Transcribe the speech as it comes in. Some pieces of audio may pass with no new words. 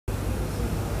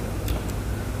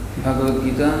Bhagavad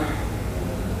Gita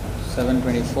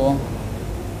 7:24.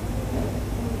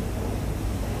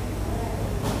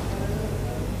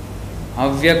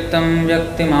 Avyaktam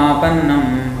vyaktimāpannam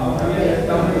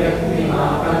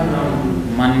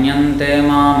manyante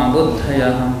māma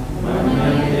buddhayah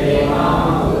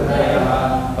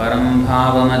param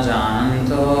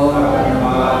bhāvamajānanto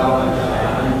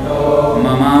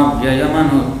mama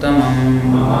vyayamanuttama.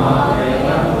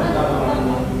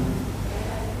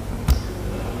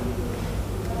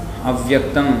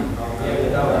 Avyaktam,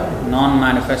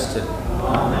 non-manifested.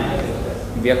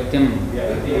 Vyaktim,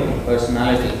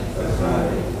 personality.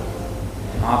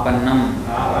 Apannam,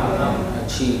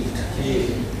 achieved.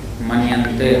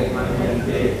 Manyante,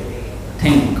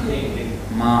 think.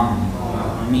 Mam,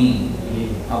 me.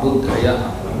 Abuddhaya,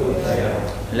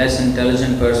 less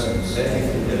intelligent persons.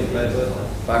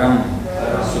 Param,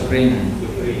 supreme.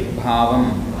 Bhavam,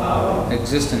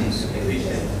 existence.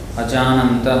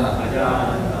 Ajananta,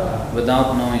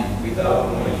 without knowing.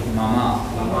 Mama,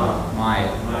 my.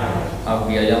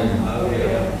 Avyayam,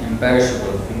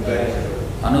 imperishable.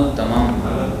 Anuttamam,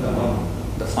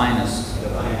 the finest.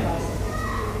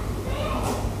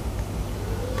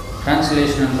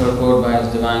 Translation and purport by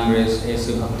His Divine Grace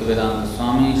A.C. Bhaktivedanta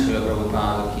Swami Srila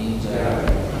Prabhupada Ki Jai.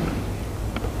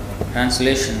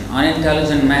 Translation.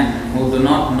 Unintelligent men who do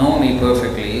not know me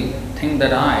perfectly think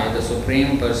that I, the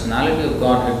Supreme Personality of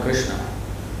Godhead Krishna,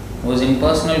 was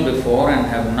impersonal before and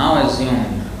have now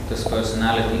assumed this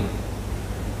personality.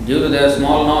 Due to their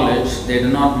small knowledge, they do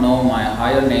not know my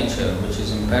higher nature, which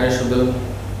is imperishable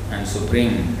and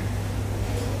supreme.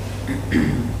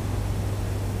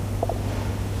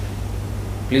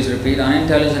 Please repeat.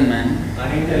 Unintelligent men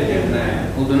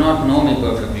who do not know me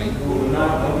perfectly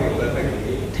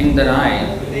think that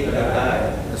I,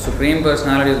 the Supreme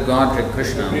Personality of Godhead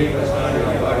Krishna,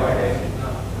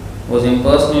 was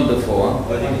impersonal before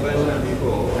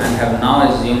and have now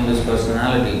assumed this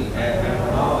personality.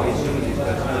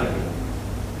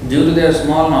 Due to their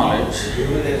small knowledge,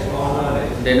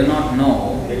 they do not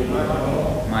know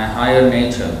my higher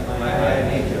nature,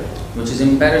 which is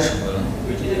imperishable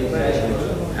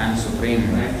and supreme.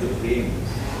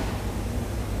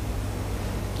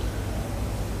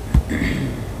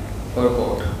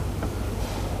 Purport.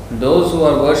 Those who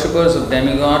are worshippers of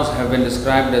demigods have been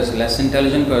described as less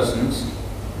intelligent persons,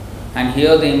 and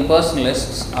here the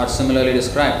impersonalists are similarly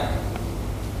described.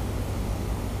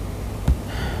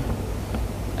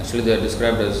 Actually, they are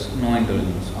described as no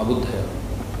intelligence, abuddhaya.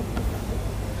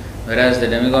 Whereas the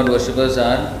demigod worshippers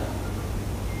are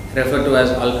referred to as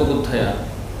alpabuddhaya.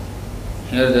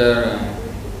 Here they are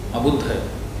abuddhaya.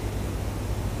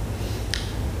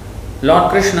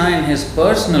 Lord Krishna in his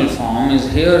personal form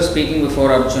is here speaking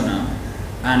before Arjuna,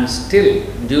 and still,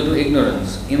 due to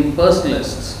ignorance,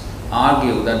 impersonalists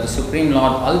argue that the Supreme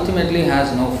Lord ultimately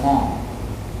has no form.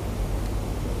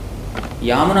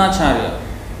 Yamunacharya,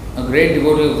 a great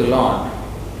devotee of the Lord,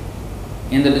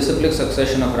 in the disciplic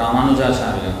succession of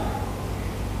Ramanujacharya,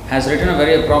 has written a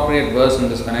very appropriate verse in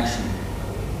this connection.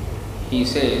 He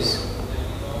says,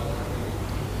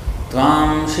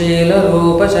 Tvam shila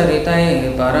rupa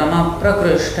charitay parama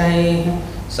prakrishtai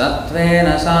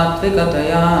sattvena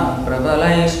sattvikataya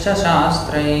prabalaischa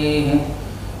shastraihi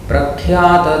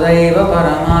prakhyata daiva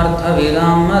paramartha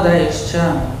vidam madaischa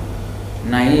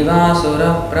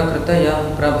naivasura prakritaya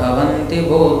prabhavanti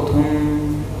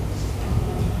bodhum.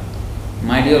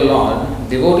 My dear Lord,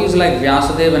 devotees like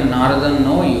Vyasadeva and Narada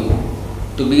know you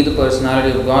to be the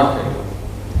personality of Godhead.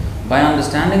 By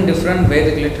understanding different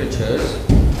Vedic literatures,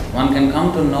 one can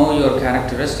come to know your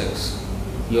characteristics,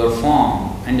 your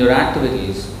form and your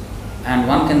activities, and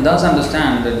one can thus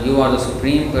understand that you are the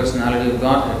Supreme Personality of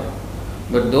Godhead.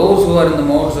 But those who are in the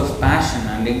modes of passion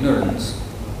and ignorance,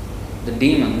 the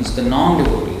demons, the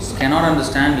non-devotees, cannot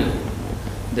understand you.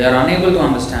 They are unable to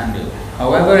understand you.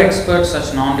 However expert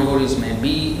such non-devotees may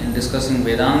be in discussing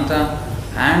Vedanta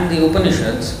and the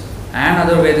Upanishads and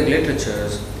other Vedic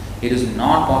literatures, it is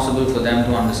not possible for them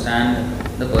to understand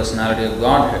the personality of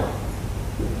Godhead.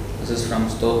 This is from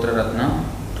Stotra Ratna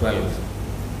 12.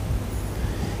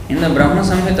 In the Brahma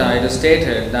Samhita, it is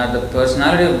stated that the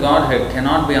personality of Godhead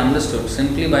cannot be understood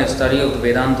simply by study of the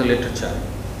Vedanta literature.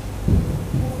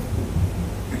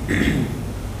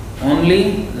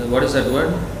 Only, what is that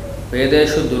word?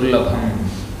 Vedeshu Durlabham.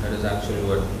 That is the actual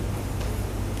word.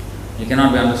 It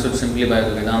cannot be understood simply by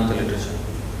the Vedanta literature.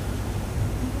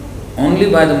 Only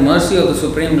by the mercy of the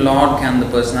Supreme Lord can the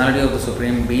personality of the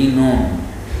Supreme be known.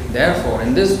 Therefore,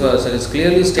 in this verse it is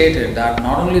clearly stated that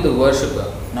not only are the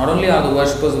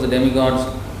worshippers of the demigods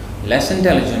less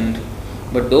intelligent,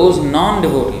 but those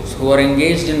non-devotees who are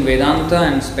engaged in Vedanta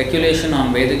and speculation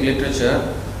on Vedic literature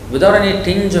without any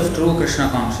tinge of true Krishna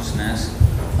consciousness,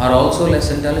 are also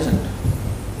less intelligent.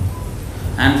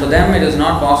 And for them it is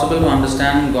not possible to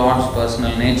understand God's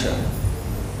personal nature.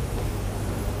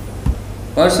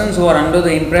 Persons who are under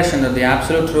the impression that the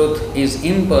Absolute Truth is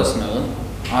impersonal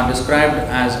are described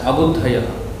as abuddhaya,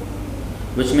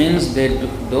 which means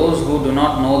those who do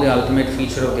not know the ultimate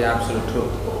feature of the Absolute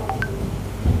Truth.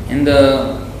 In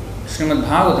the Srimad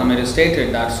Bhagavatam, it is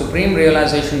stated that supreme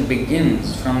realization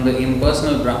begins from the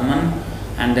impersonal Brahman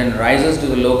and then rises to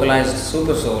the localized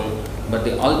Supersoul, but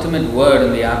the ultimate word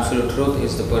in the Absolute Truth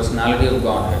is the personality of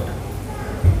Godhead.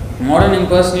 Modern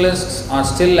impersonalists are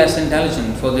still less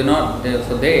intelligent, for they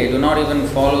do not even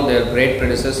follow their great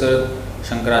predecessor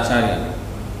Shankaracharya,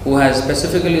 who has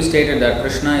specifically stated that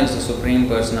Krishna is the Supreme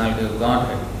Personality of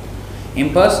Godhead.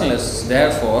 Impersonalists,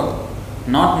 therefore,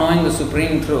 not knowing the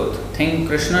Supreme Truth, think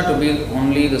Krishna to be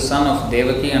only the son of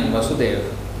Devaki and Vasudeva,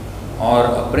 or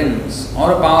a prince,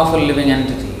 or a powerful living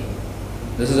entity.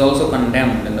 This is also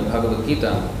condemned in the Bhagavad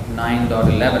Gita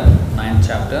 9.11, 9th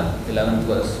chapter, 11th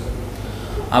verse.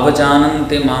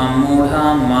 Avajananti mam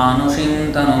mudha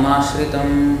manushim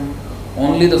tanumashritam.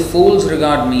 Only the fools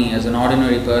regard me as an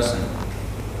ordinary person.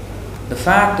 The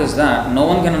fact is that no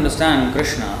one can understand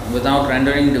Krishna without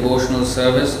rendering devotional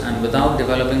service and without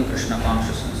developing Krishna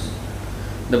consciousness.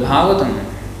 The Bhagavatam,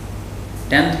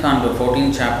 10th canto,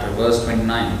 14th chapter, verse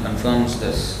 29 confirms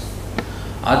this.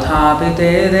 Athapi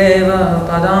te deva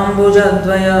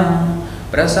padambujadvaya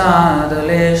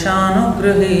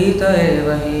prasadaleshanugrahita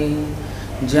evahi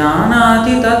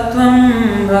janati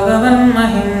tattvam bhagavan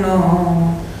mahimno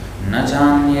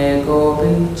nachanye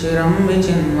kopi chiram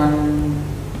vichinman.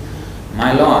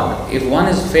 My Lord, if one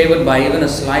is favored by even a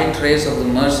slight trace of the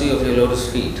mercy of your lotus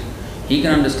feet, he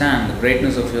can understand the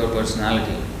greatness of your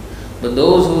personality. But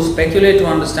those who speculate to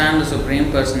understand the Supreme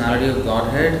Personality of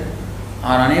Godhead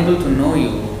are unable to know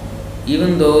you,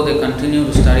 even though they continue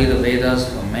to study the Vedas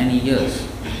for many years.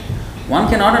 One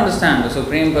cannot understand the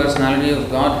Supreme Personality of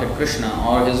Godhead Krishna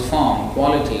or his form,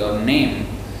 quality or name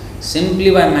simply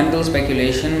by mental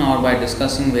speculation or by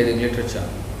discussing Vedic literature.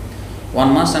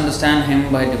 One must understand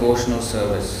him by devotional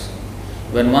service.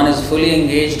 When one is fully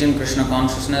engaged in Krishna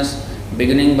consciousness,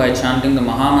 beginning by chanting the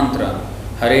Mahamantra,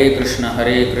 Hare Krishna,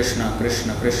 Krishna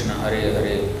Krishna, Hare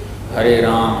Hare, Hare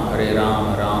Ram,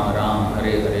 Ram Ram,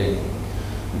 Hare Hare,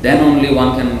 then only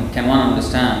one can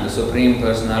understand the Supreme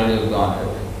Personality of Godhead.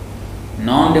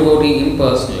 Non-devotee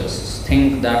impersonalists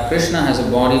think that Krishna has a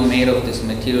body made of this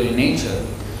material nature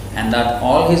and that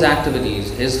all his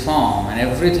activities, his form and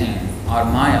everything are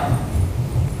Maya.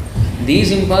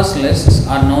 These impersonalists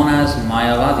are known as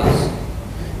Māyāvādis.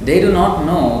 They do not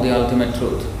know the ultimate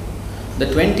truth. The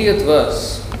 20th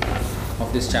verse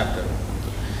of this chapter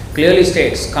clearly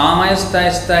states,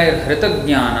 Kāmayastayastair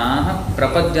hritagnyānah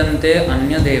prapadyante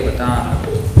anya devatah.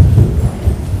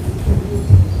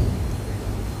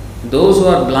 Those who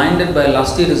are blinded by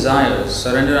lusty desires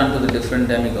surrender unto the different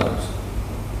demigods.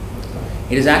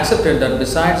 It is accepted that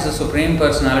besides the Supreme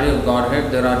Personality of Godhead,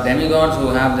 there are demigods who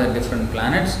have their different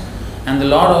planets, and the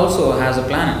Lord also has a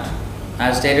planet.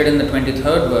 As stated in the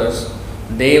 23rd verse,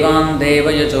 Devan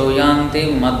deva yajo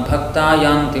yanti madbhakta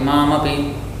yanti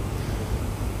mamapi.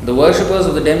 The worshippers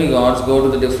of the demigods go to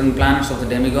the different planets of the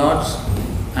demigods,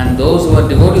 and those who are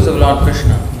devotees of Lord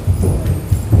Krishna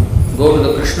go to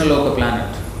the Krishna Loka planet.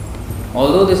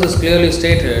 Although this is clearly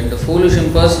stated, the foolish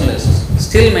impersonalists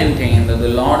still maintain that the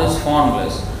Lord is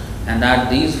formless and that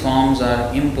these forms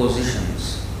are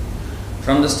impositions.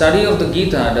 From the study of the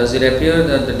Gita, does it appear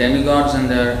that the demigods and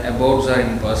their abodes are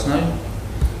impersonal?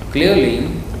 Clearly,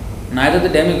 neither the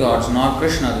demigods nor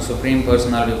Krishna, the Supreme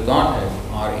Personality of Godhead,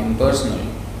 are impersonal.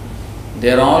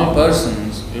 They are all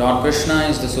persons. Lord Krishna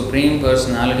is the Supreme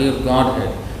Personality of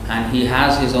Godhead and he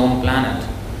has his own planet,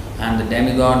 and the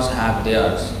demigods have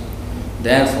theirs.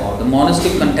 Therefore, the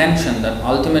monastic contention that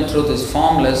ultimate truth is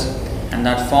formless and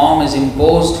that form is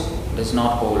imposed does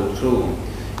not hold true.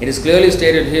 It is clearly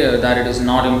stated here that it is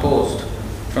not imposed.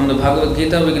 From the Bhagavad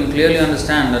Gita, we can clearly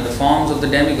understand that the forms of the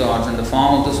demigods and the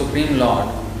form of the Supreme Lord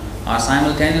are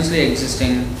simultaneously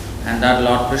existing, and that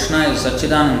Lord Krishna is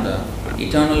Satchidananda,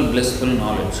 eternal blissful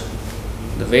knowledge.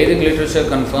 The Vedic literature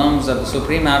confirms that the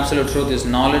Supreme Absolute Truth is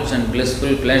knowledge and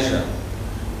blissful pleasure.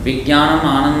 Vijnanam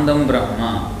Anandam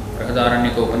Brahma,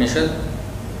 Brahadaranyaka Upanishad,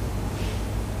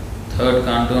 3rd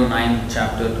canto, 9th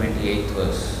chapter, 28th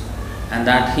verse. And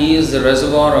that he is the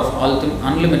reservoir of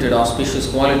unlimited auspicious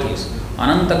qualities.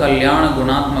 Ananta Kalyana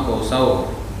Gunatmako Sao,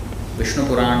 Vishnu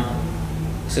Puran,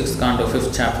 6th canto,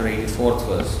 5th chapter, 84th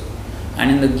verse.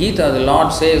 And in the Gita, the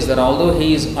Lord says that although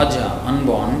he is Aja,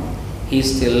 unborn, he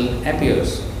still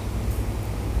appears.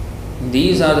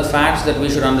 These are the facts that we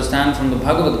should understand from the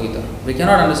Bhagavad Gita. We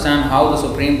cannot understand how the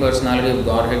Supreme Personality of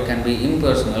Godhead can be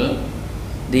impersonal.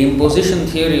 The imposition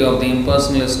theory of the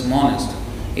impersonalist monist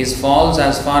is false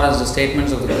as far as the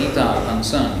statements of the Gita are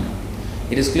concerned.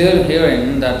 It is clear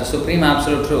herein that the Supreme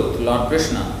Absolute Truth, Lord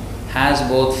Krishna, has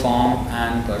both form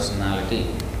and personality.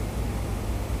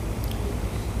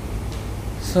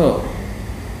 So,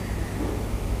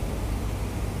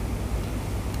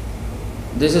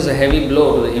 this is a heavy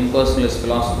blow to the impersonalist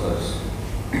philosophers.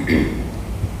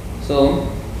 So,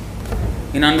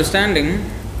 in understanding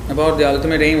about the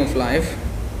ultimate aim of life,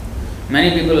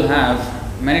 many people have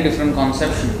many different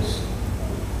conceptions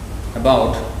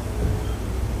about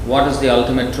what is the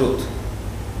ultimate truth.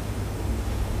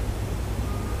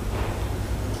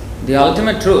 The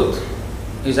ultimate truth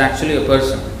is actually a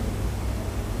person.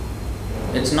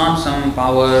 It's not some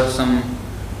power, some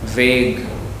vague,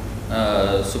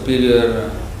 superior,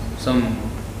 some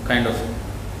kind of,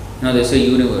 they say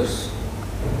universe.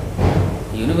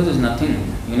 Universe is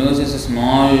nothing. Universe is a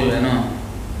small,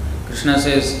 Krishna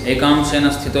says, Ekam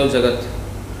Shena Sthito Jagat.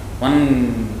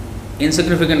 One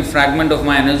insignificant fragment of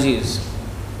my energies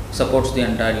supports the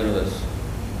entire universe.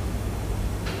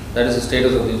 That is the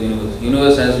status of this universe.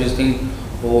 Universe, as we think,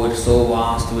 oh, it's so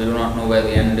vast, we do not know where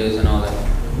the end is and all that.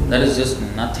 That is just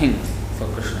nothing for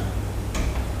Krishna.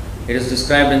 It is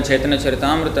described in Chaitanya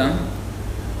Charitamrita.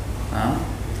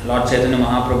 Lord Chaitanya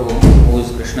Mahaprabhu, who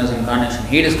is Krishna's incarnation,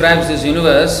 he describes this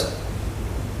universe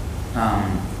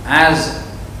as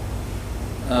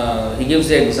he gives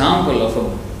the example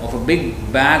of a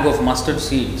big bag of mustard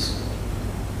seeds.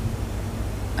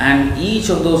 And each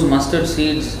of those mustard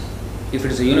seeds, if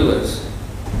it is a universe,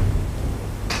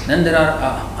 then there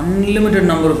are an unlimited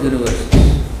number of universes.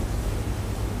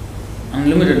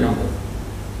 Unlimited number.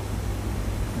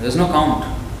 There is no count.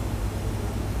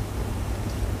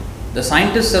 The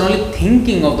scientists are only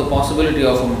thinking of the possibility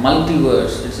of a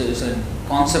multiverse. It's a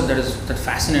concept that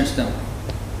fascinates them.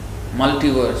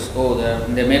 Multiverse. Oh,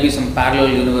 there may be some parallel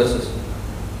universes.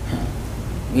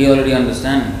 We already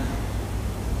understand.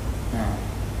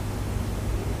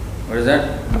 What is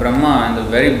that? Brahma, in the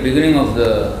very beginning of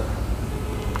the,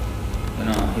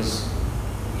 his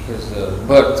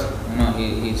birth,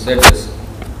 he said this.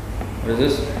 What is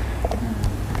this?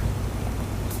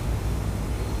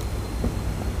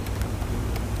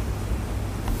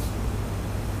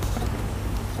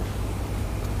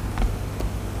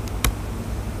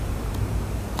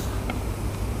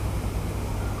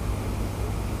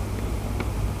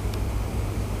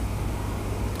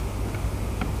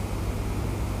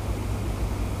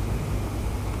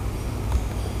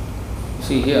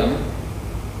 See here,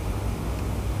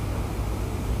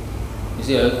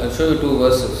 I'll show you two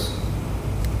verses.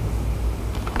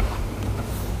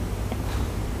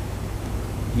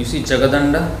 You see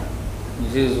Jagadanda, you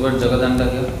see this word Jagadanda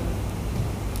here,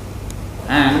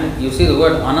 and you see the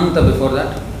word Ananta before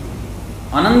that.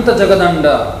 Ananta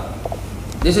Jagadanda,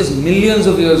 this is millions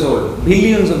of years old,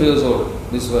 billions of years old,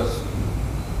 this verse.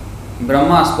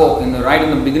 Brahma spoke right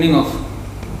in the beginning of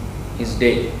his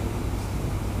day.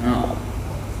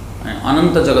 And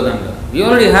Ananta Jagadanda. We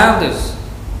already have this.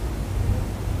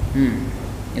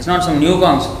 It's not some new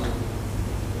concept.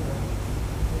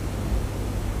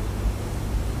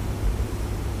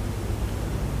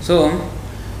 So,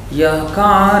 Ya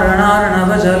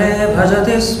Karanarnava Jale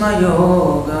Bhajati Sma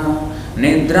Yoga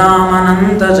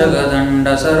Nidramananta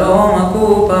Jagadanda Saroma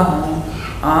Kupa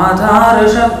Adhara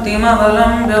Shakti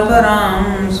Mavalam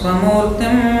Vyaparam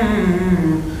Swamurtim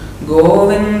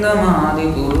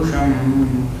Govindamadi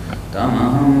Purusham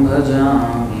Tamaham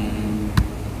Bhajami.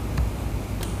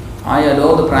 I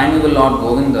adore the primeval Lord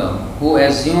Govinda, who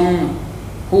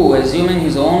assuming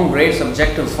his own great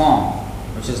subjective form,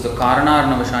 which is the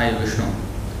Karanarnavashaya Vishnu,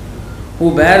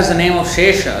 who bears the name of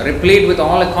Shesha, replete with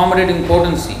all accommodating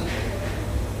potency.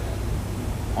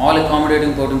 All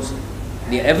accommodating potency.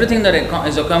 Everything that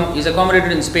is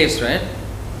accommodated in space, right?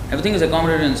 Everything is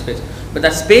accommodated in space. But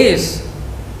that space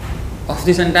of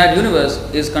this entire universe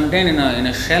is contained in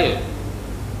a shell.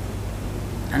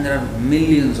 And there are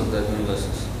millions of those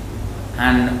universes.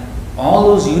 And all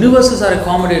those universes are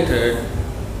accommodated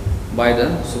by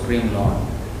the Supreme Lord.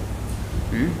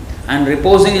 And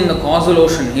reposing in the causal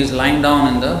ocean, he is lying down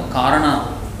in the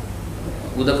Karana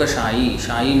Udaka Shayi.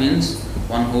 Shayi means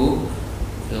one who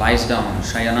lies down.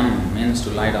 Shayanam means to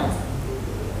lie down.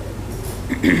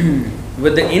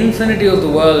 With the infinity of the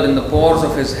world in the pores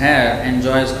of his hair,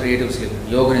 enjoys creative sleep.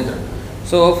 Yoga Nidra.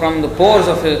 So from the pores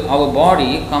of our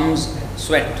body comes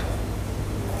sweat,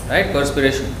 right?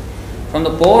 Perspiration. From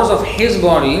the pores of his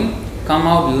body come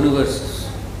out universes.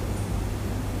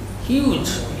 Huge.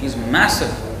 He's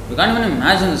massive. You can't even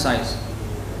imagine the size.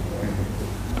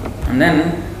 And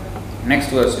then, next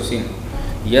verse you see.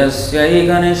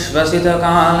 Yasyaika nishvasita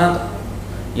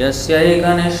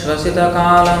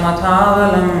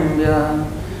kalamathavalambya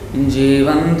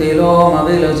jivanti loma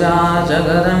vilaja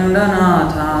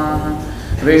jagadandanatha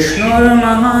Vishnur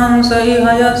mahan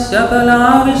saihayasya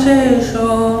kala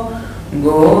vishesho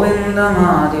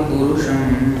govindamadi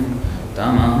purusham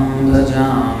tamaham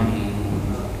bhajami.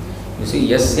 You see,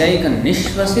 yasyaika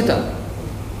nishvasita.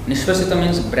 Nishvasita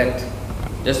means breath.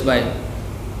 Just by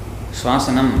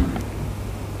swasanam,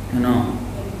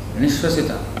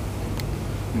 nishvasita.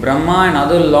 Brahma and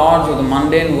other lords of the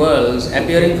mundane worlds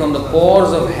appearing from the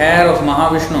pores of hair of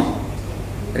Mahavishnu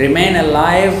remain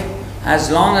alive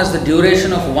as long as the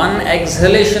duration of one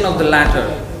exhalation of the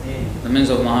latter, the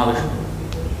means of Mahavishnu.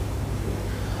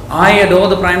 I adore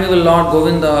the primeval Lord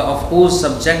Govinda, of whose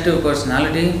subjective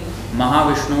personality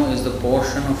Mahavishnu is the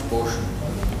portion of portion.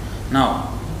 Now,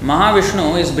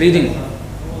 Mahavishnu is breathing.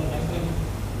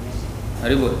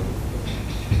 Very good.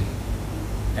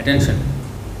 Attention.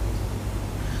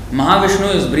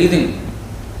 Mahavishnu is breathing,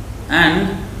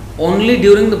 and only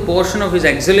during the portion of his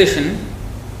exhalation,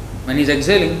 when he is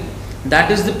exhaling,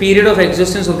 that is the period of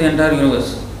existence of the entire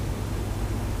universe.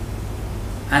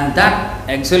 And that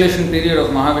exhalation period of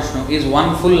Mahavishnu is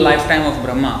one full lifetime of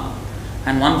Brahma,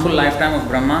 and one full lifetime of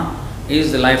Brahma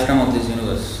is the lifetime of this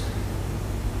universe.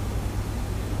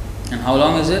 And how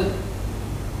long is it?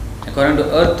 According to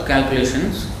Earth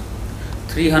calculations,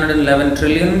 311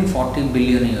 trillion 40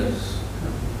 billion years.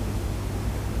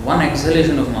 One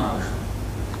exhalation of Mahavishnu.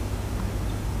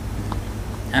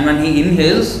 And when he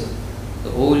inhales, the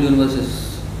whole universe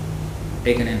is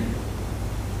taken in.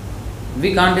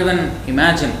 We can't even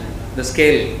imagine the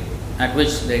scale at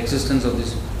which the existence of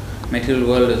this material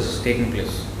world is taking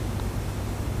place.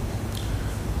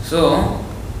 So,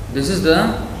 this is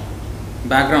the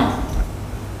background.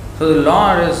 So, the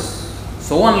Lord is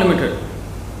so unlimited.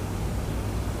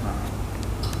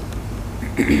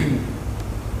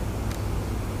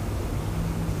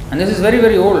 And this is very,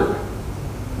 very old.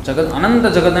 Ananta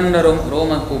Jagadanda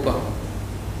Roma Kupa.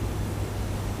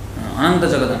 Ananta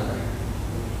Jagadanda.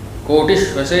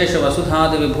 Kotish Vasesha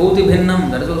Vasudhadi Vibhuti Bhinnam.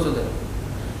 That is also there.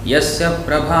 Yasya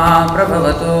Prabha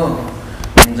Prabhavato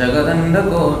Jagadanda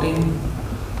Koti.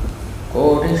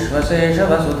 Kotish Vasesha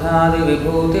Vasudhadi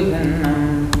Vibhuti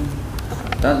Bhinnam.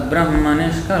 Tad Brahma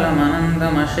Nishkalam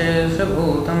Anandam Ashesha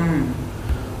Bhutam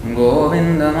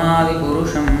Govindamadi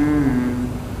Purusham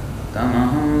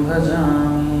Tamaham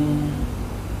Bhajami.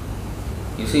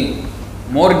 You see,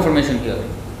 more information here.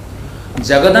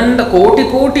 Jagadanda Koti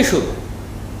Kotishu.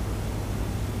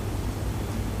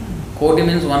 Koti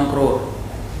means 1 crore.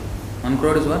 1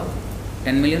 crore is what?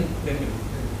 10 million?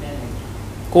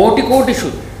 Koti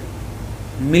Kotishu.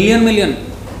 Million.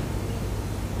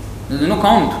 There is no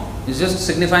count. It's just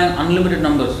signifying unlimited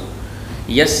numbers.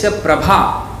 Yasya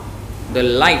Prabha. The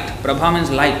light. Prabha means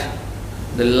light.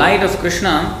 The light of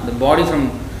Krishna, the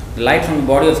light from the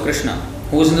body of Krishna,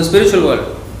 who is in the spiritual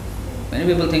world. Many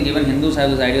people think, even Hindus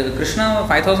have this idea that Krishna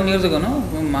 5,000 years ago, no?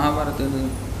 Māyāvāda.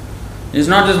 It's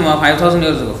not just 5,000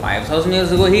 years ago. 5,000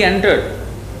 years ago he entered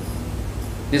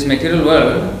this material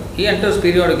world. He enters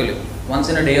periodically. Once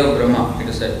in a day of Brahma, it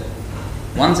is said.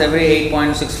 Once every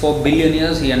 8.64 billion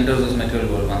years he enters this material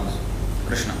world once.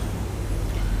 Krishna.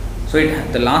 So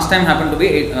the last time happened to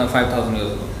be 5,000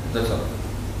 years ago. That's all.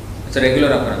 It's a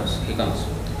regular occurrence. He comes.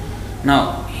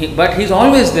 Now, but he's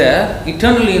always there,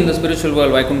 eternally in the spiritual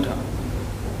world, Vaikuntha.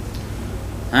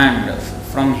 And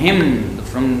from him,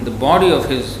 from the body of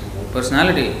his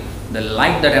personality, the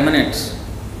light that emanates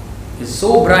is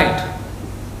so bright.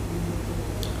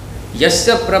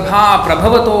 Yasya Prabha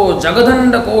Prabhavato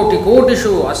Jagadanda Koti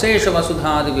Kotishu Asesha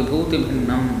Vasudhadi Vibhuti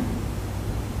Bhinnam.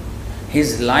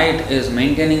 His light is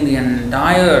maintaining the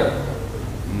entire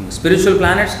spiritual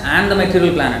planets and the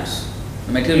material planets,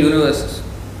 the material universes.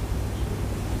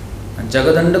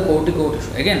 Jagadanda Koti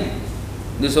Kotishu. Again,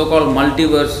 the so-called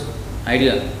multiverse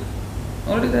idea.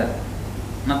 Already there.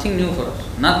 Nothing new for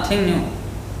us. Nothing new.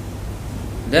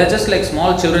 They are just like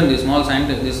small children, these small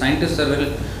scientists. These scientists are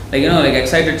very, like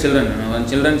excited children. When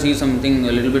children see something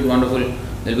a little bit wonderful,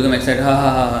 they'll become excited. Ha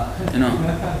ha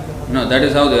ha. That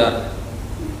is how they are.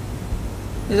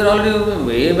 These are already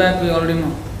way back. We already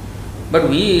know. But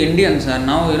we Indians are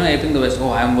now, aping the West.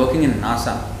 Oh, I am working in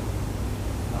NASA.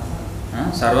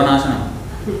 Sarvanashanam.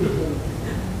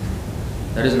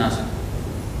 That is NASA.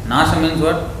 NASA means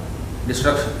what?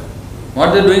 Destruction.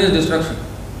 What they are doing is destruction.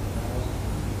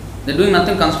 They are doing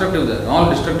nothing constructive there, all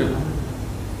destructive.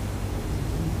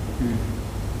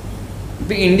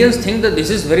 We Indians think that this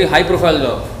is very high profile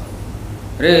job.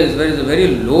 It's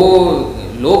very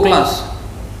low class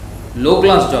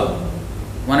job.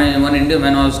 When I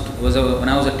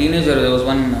was a teenager, there was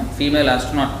one female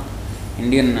astronaut,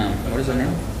 Indian. What is her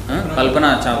name?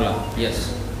 Kalpana Chawla.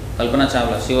 Yes, Kalpana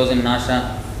Chawla. She was in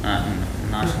NASA.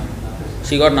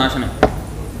 She got NASA.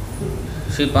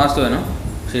 She passed away, no?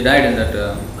 She died in that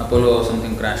Apollo or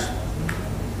something crash.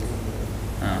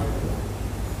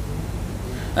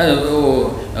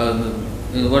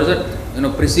 What is it?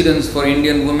 Precedence for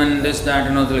Indian women, this, that,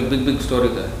 like big story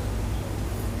there.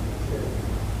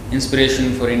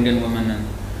 Inspiration for Indian women. And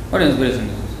what inspiration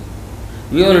is this?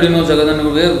 We already know Jagadanda.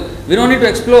 We don't need to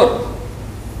explore.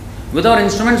 With our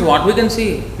instruments, what we can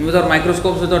see, with our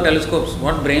microscopes, with our telescopes,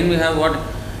 what brain we have,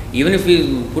 even if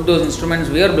we put those instruments,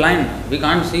 we are blind, we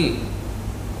can't see.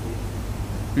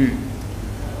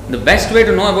 The best way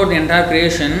to know about the entire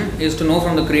creation is to know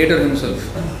from the Creator Himself.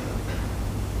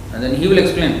 And then He will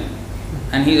explain.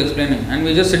 And He is explaining. And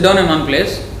we just sit down in one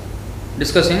place,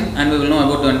 discussing, and we will know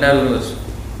about the entire universe.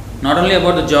 Not only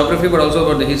about the geography, but also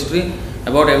about the history,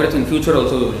 about everything, future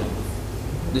also we will know.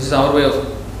 This is our way of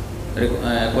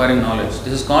acquiring knowledge.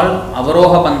 This is called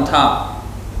Avaroha Pantha.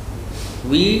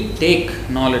 We take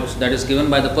knowledge that is given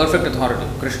by the perfect authority,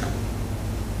 Krishna.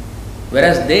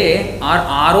 Whereas they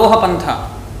are Aroha Pantha.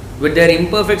 With their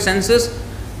imperfect senses,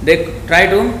 they try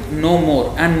to know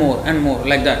more and more and more,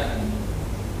 like that,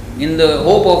 in the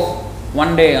hope of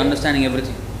one day understanding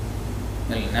everything.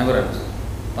 Well, never understand.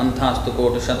 Panthastu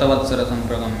kota shatavatsara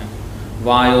sampragamya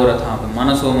vayorathapa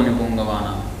manaso muni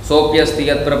pungavana sopyasti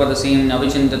yat prapadasim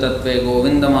avichinta tattve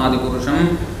govindamadi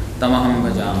purusham tamaham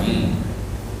bhajami.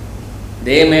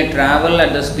 They may travel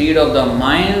at the speed of the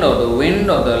mind or the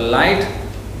wind or the light.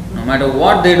 No matter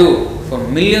what they do, for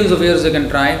millions of years they can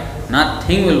try,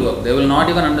 nothing will work. They will not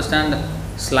even understand the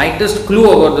slightest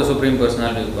clue about the Supreme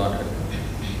Personality of Godhead.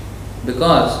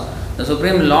 Because the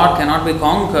Supreme Lord cannot be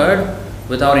conquered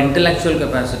with our intellectual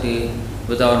capacity,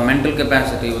 with our mental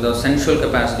capacity, with our sensual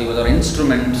capacity, with our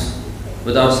instruments,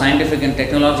 with our scientific and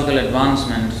technological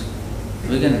advancements.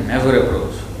 We can never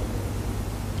approach.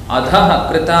 Adhaha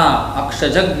krita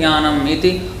akshajagyanam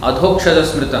iti adhokshaja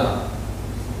smritaha.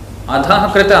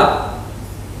 Adhaha krita.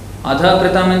 Adha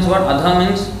krita means what? Adha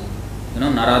means,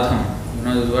 naradham. You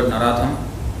know this word naradham?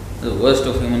 The worst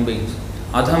of human beings.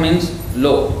 Adha means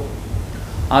low.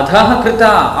 Adhaha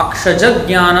krita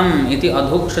akshajagyanam iti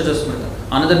adhokshaja smrita.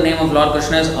 Another name of Lord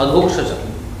Krishna is Adhokshaja.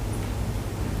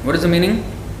 What is the meaning?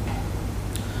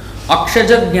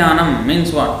 Akshajagyanam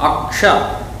means what?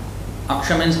 Aksha.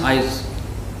 Aksha means eyes.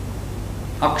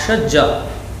 Akshaja.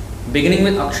 Beginning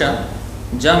with Aksha.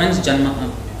 Ja means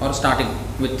Janma, or starting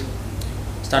with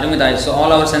eyes. So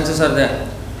all our senses are there.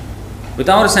 With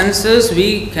our senses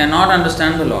we cannot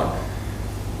understand the Lord,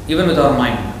 even with our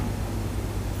mind.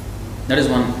 That is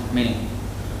one meaning.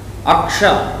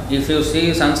 Aksha, if you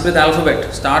see Sanskrit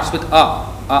alphabet, starts with A,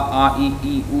 E, I,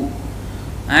 U,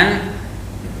 and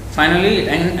finally it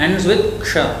ends with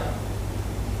Ksha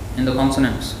in the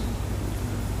consonants.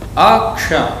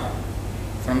 Aksha,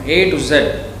 from A to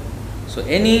Z. So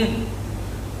any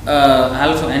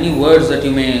any words that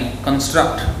you may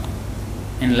construct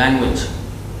in language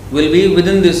will be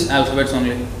within these alphabets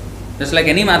only. Just like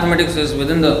any mathematics is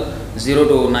within the 0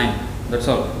 to 9. That's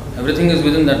all. Everything is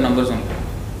within that numbers only.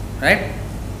 Right?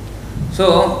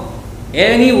 So,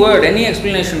 any word, any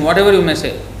explanation, whatever you may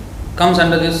say, comes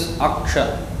under this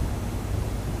Aksha.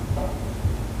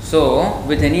 So,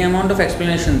 with any amount of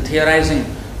explanation, theorizing,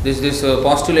 this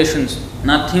postulations,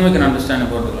 nothing we can understand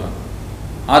about the Lord.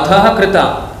 Adhaha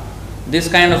krita. This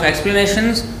kind of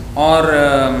explanations or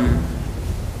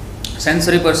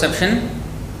sensory perception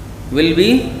will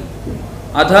be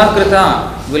adha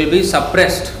krita, will be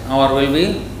suppressed or will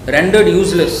be rendered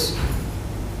useless.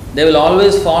 They will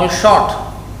always fall short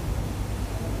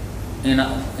in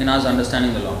us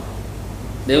understanding the Lord.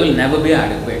 They will never be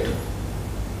adequate.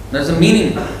 That's the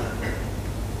meaning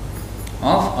of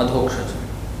adhokshaja.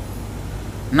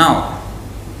 Now,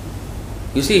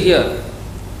 you see here,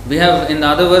 we have in the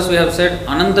other verse we have said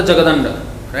Ananta Jagadanda,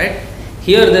 right?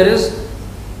 Here there is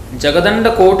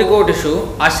Jagadanda Koti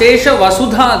Kotishu Ashesha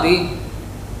Vasudhadi.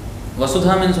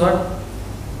 Vasudha means what?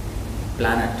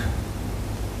 Planet.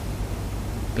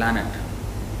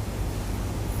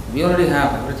 We already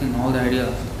have everything, all the idea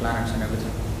of the planets and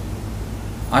everything.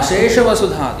 Ashesha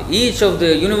Vasudhadi. Each of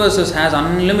the universes has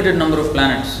unlimited number of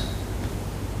planets.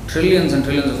 Trillions and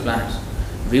trillions of planets.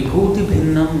 Vibhuti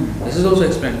Bhinnam. This is also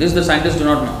explained. This the scientists do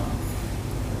not know.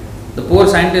 The poor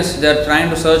scientists, they are trying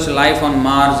to search life on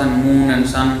Mars and Moon and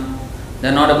Sun. They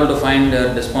are not able to find. They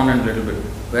are despondent a little bit.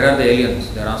 Where are the aliens?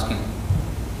 They are asking.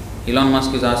 Elon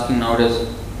Musk is asking nowadays,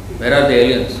 where are the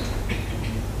aliens?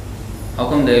 How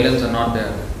come the aliens are not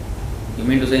there? You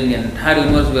mean to say in the entire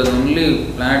universe we are the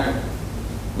only planet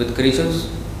with creatures?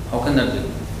 How can that be?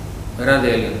 Where are the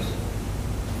aliens?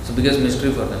 It's the biggest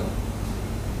mystery for them.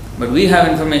 But we have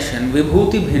information,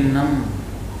 vibhuti bhinnam.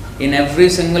 In every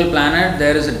single planet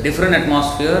there is a different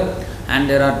atmosphere and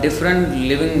there are different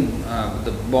living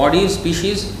the bodies,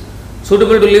 species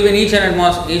suitable to live in each and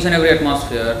every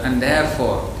atmosphere, and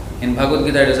therefore in Bhagavad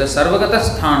Gita it says sarvagata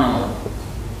sthano.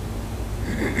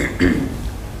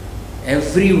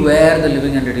 Everywhere the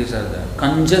living entities are there,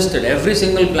 congested. Every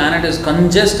single planet is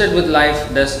congested with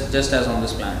life, just as on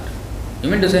this planet. You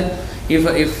mean to say, if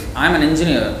I am an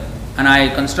engineer and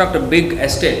I construct a big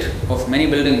estate of many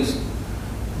buildings,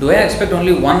 do I expect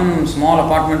only one small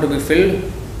apartment to be filled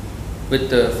with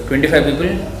 25 people,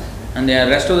 and the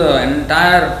rest of the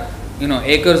entire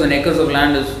acres and acres of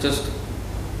land is just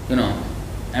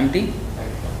empty?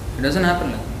 It doesn't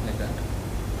happen like that.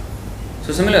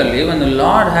 So similarly, when the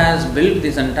Lord has built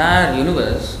this entire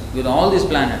universe with all these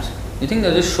planets, you think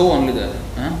there's just show only there,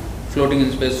 floating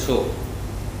in space show?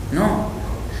 No.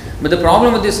 But the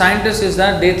problem with the scientists is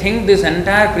that they think this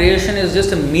entire creation is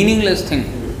just a meaningless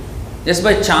thing. Just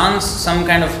by chance some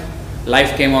kind of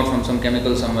life came out from some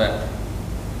chemical somewhere.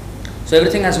 So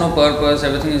everything has no purpose,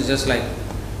 everything is just like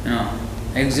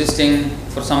existing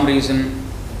for some reason.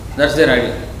 That's their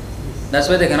idea. That's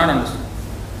why they cannot understand.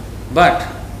 But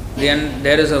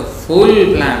there is a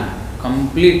full plan,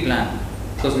 complete plan,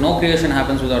 because no creation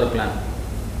happens without a plan.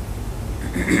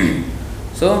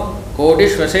 So,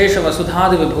 Kodishvashesha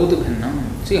Vasudhadi Vibhuti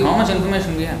Bhinnam. See how much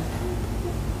information we have.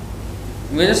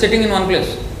 We are just sitting in one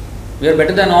place. We are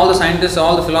better than all the scientists,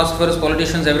 all the philosophers,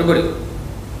 politicians, everybody.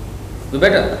 We are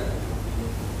better.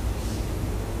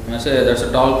 You may say, that's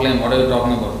a tall claim, what are you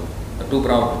talking about? You're too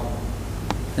proud.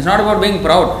 It's not about being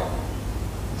proud.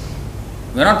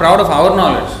 We are not proud of our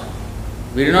knowledge.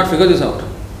 We did not figure this out.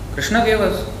 Krishna gave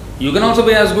us. You can also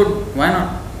be as good. Why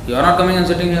not? You are not coming and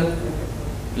sitting here.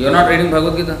 You are not reading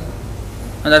Bhagavad Gita.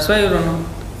 And that's why you don't know.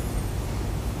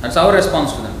 That's our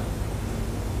response to them.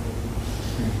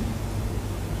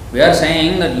 We are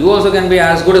saying that you also can be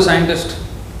as good a scientist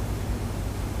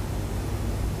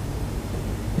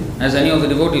as any of the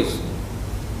devotees.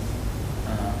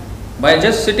 By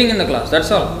just sitting in the class, that's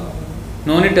all.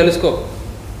 No need telescope.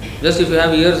 Just if you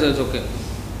have ears, it's okay.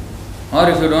 Or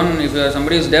if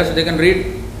somebody is deaf, they can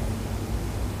read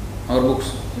our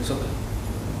books. It's okay.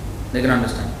 They can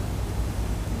understand.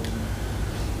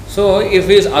 So, if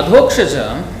he is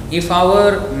adhokshaja, if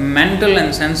our mental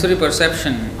and sensory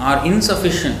perception are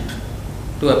insufficient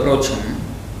to approach him,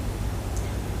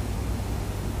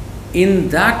 in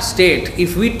that state,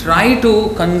 if we try to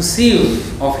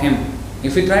conceive of him,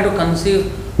 if we try to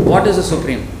conceive what is the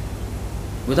Supreme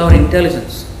with our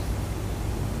intelligence,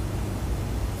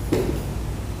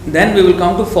 then we will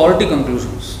come to faulty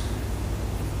conclusions.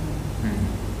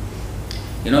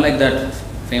 Like that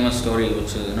famous story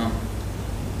which is,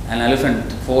 an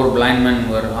elephant, 4 blind men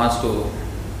were asked to,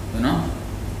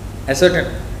 ascertain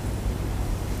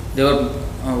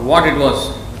what it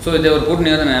was. So they were put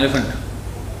near an elephant.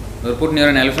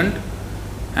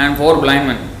 And 4 blind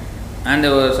men. And they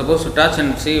were supposed to touch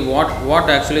and see what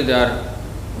actually they are,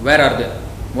 where are they,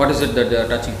 what is it that they are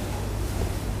touching.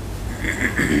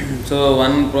 So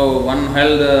one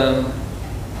held the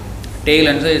tail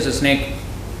and said it's a snake.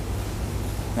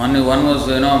 One was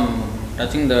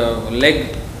touching the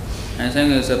leg and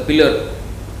saying it's a pillar.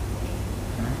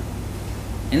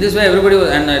 In this way everybody was,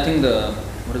 and I think the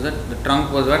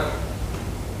trunk was what?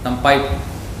 Some pipe.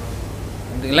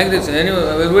 Something like this. Anyway,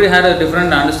 everybody had a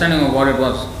different understanding of what it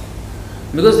was.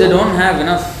 Because they don't have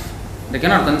enough, they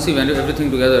cannot conceive everything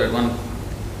together at one.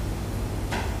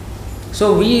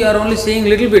 So we are only seeing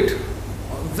little bit,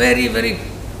 very, very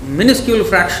minuscule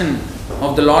fraction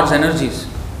of the Lord's energies.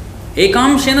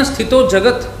 Ekamshena sthito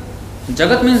jagat.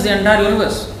 Jagat means the entire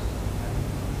universe.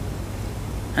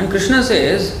 And Krishna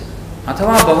says,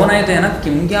 Athava bhavanayatena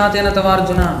kim gyatena tava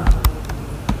Arjuna.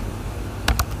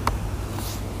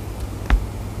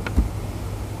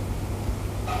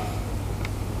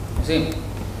 You see,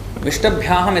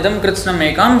 Vishtabhyaham idam kritsnam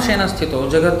ekamshena sthito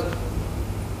jagat.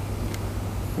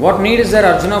 What need is there,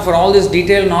 Arjuna, for all this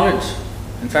detailed knowledge?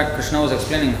 In fact, Krishna was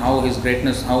explaining how his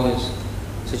greatness, how his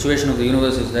situation of the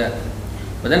universe is there.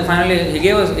 But then finally, he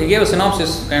gave a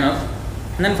synopsis, kind of,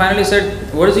 and then finally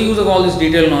said, what is the use of all this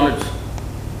detailed knowledge?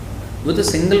 With a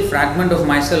single fragment of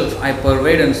myself, I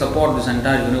pervade and support this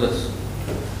entire universe.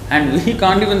 And we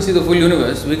can't even see the full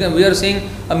universe. We are seeing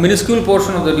a minuscule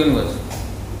portion of that universe.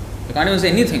 We can't even say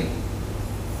anything.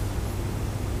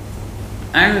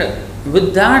 And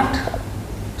with that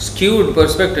skewed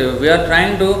perspective, we are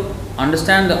trying to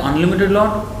understand the unlimited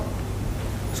Lord?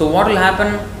 So what will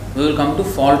happen? We will come to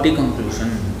faulty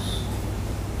conclusions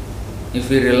if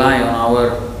we rely on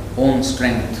our own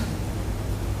strength.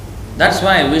 That's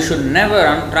why we should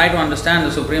never try to understand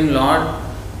the Supreme Lord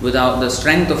without the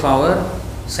strength of our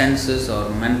senses or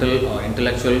mental or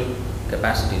intellectual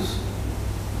capacities.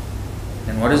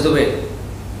 Then what is the way?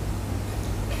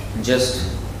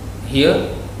 Just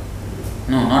hear?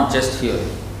 No, not just hear.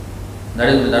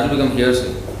 That will become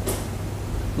hearsay.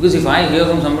 Because if I hear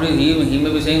from somebody, he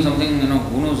may be saying something,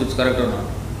 who knows it's correct or not.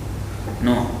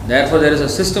 No. Therefore there is a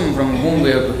system from whom we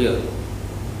have to hear.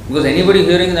 Because anybody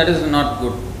hearing that is not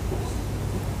good.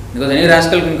 Because any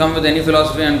rascal can come with any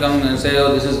philosophy and come and say,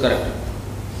 oh, this is correct.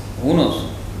 Who knows?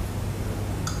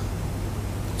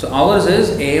 So ours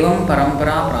is evam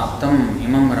parampara praptam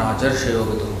imam rajarshayo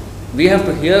vidu. We have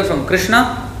to hear from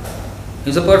Krishna, he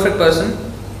is a perfect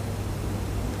person,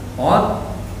 or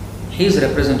his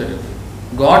representative.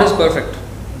 God is perfect.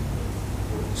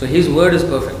 So his word is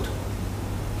perfect.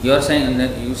 You are saying,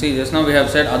 you see, just now we have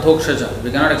said adhokshaja.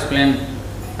 We cannot explain,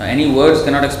 any words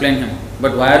cannot explain him.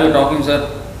 But why are you talking,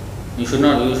 sir? You should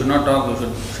not talk, you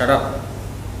should shut up.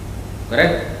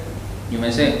 Correct? You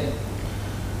may say.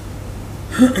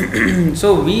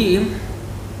 So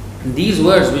these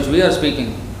words which we are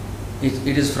speaking,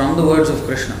 it is from the words of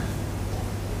Krishna.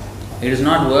 It is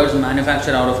not words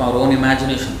manufactured out of our own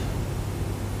imagination.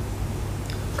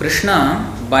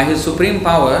 Krishna, by his supreme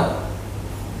power,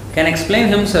 can explain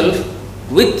himself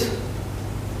within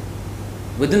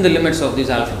the limits of these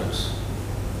alphabets.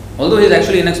 Although he is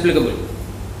actually inexplicable.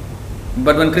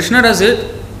 But when Krishna does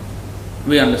it,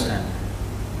 we understand.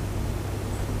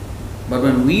 But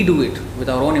when we do it with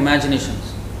our own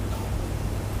imaginations,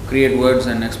 create words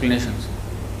and explanations,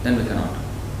 then we cannot.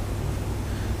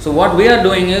 So what we are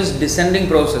doing is descending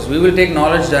process. We will take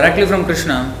knowledge directly from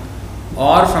Krishna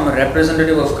or from a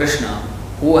representative of Krishna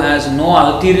who has no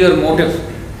ulterior motive,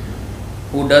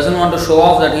 who doesn't want to show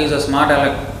off that he is a smart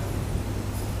aleck.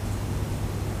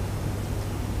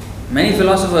 Many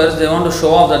philosophers, they want to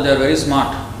show off that they are very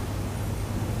smart.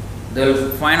 They will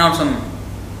find out some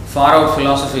far out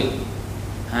philosophy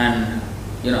and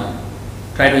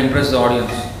try to impress the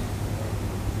audience.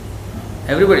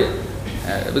 Everybody,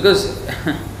 because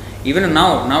even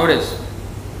nowadays,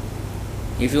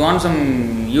 if you want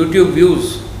some YouTube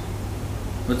views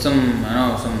with some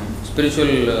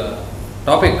spiritual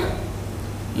topic,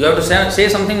 you have to say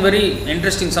something very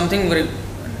interesting, something very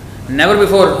never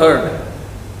before heard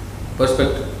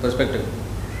perspective.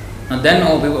 And then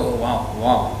people,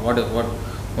 wow,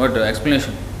 what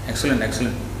explanation, excellent,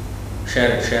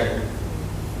 share it.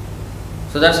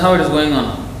 So that's how it is going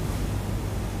on.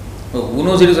 So who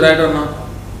knows it is right or not?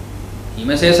 He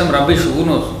may say some rubbish, who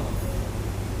knows?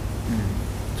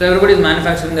 So everybody is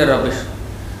manufacturing their rubbish.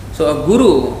 So a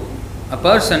guru, a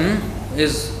person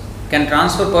can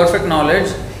transfer perfect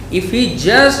knowledge if he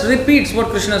just repeats what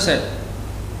Krishna said.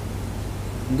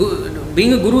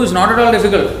 Being a guru is not at all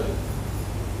difficult.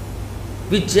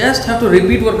 We just have to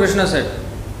repeat what Krishna said.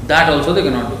 That also they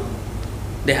cannot do.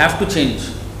 They have to change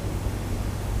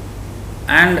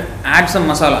and add some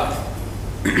masala.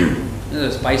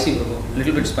 Spicy,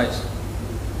 little bit spice.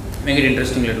 Make it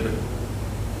interesting little bit.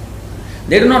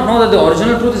 They do not know that the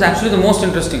original truth is actually the most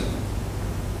interesting.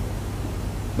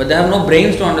 But they have no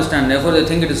brains to understand, therefore they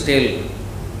think it is stale.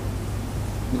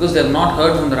 Because they have not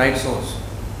heard from the right source.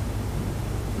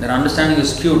 Their understanding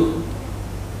is skewed.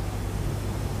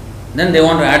 Then they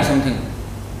want to add something.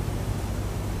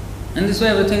 And this way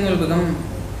everything will become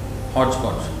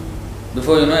hodgepodge.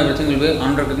 Before you know, everything will be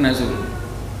unrecognizable.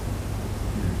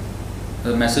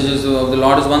 The messages of the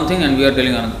Lord is one thing and we are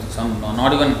telling another, some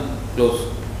not even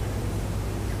close.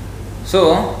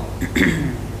 So,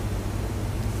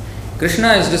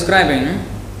 Krishna is describing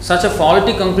such a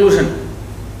faulty conclusion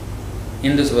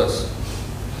in this verse.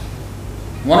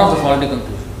 One of the faulty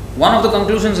conclusions. One of the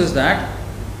conclusions is that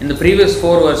in the previous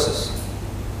 4 verses,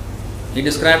 he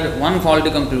described one faulty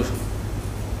conclusion.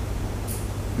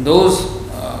 Those,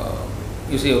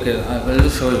 you see, okay, I will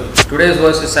just show you. Today's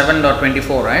verse is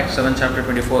 7.24, right? 7 chapter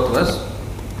 24th verse.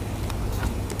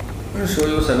 I will show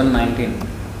you 7.19.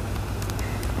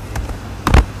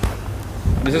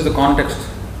 This is the context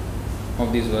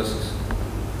of these verses.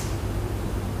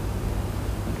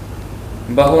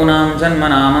 Bahunam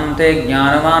janmanamante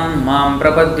jnanavan mam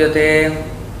prapadyate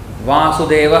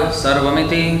Vasudeva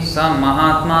sarvamiti sa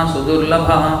mahatma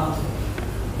sudurlabha.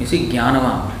 You see,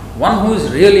 jnanavan, one who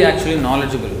is really actually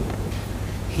knowledgeable.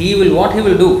 What he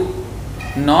will do?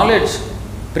 Knowledge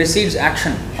precedes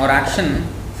action, or action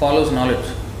follows knowledge.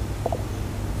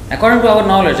 According to our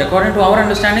knowledge, according to our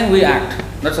understanding, we act.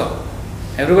 That's all.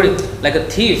 Everybody, like a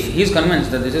thief, he is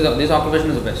convinced that this occupation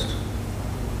is the best.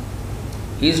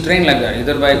 He is trained like that,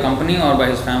 either by a company or by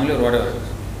his family or whatever it is.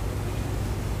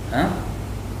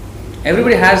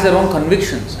 Everybody has their own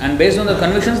convictions, and based on their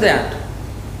convictions they act.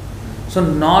 So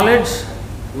knowledge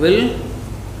will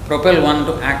propel one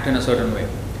to act in a certain way.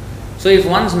 So if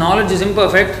one's knowledge is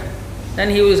imperfect, then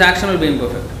his action will be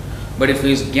imperfect. But if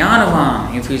he is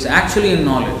jnanavan, if he is actually in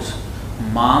knowledge,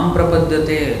 mam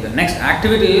prapadyate, the next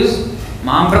activity is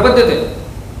mam prapadyate.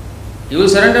 He will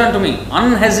surrender unto me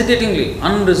unhesitatingly,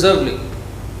 unreservedly,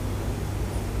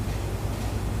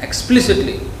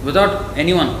 explicitly, without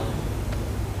anyone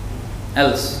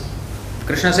else.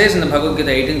 Krishna says in the Bhagavad Gita,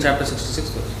 18th chapter,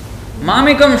 66th verse,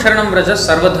 Mamikam sharanam vraja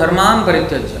sarvadharman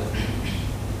parityajya.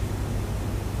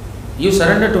 You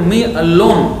surrender to me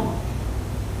alone,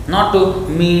 not to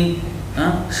me,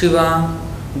 Shiva,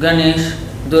 Ganesh,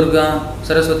 Durga,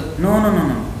 Saraswati.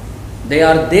 No. They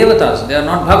are devatas, they are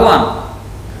not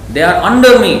Bhagavan. They are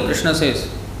under me, Krishna says.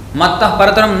 Mattah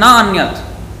parataram na anyat.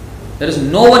 There is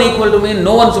no one equal to me,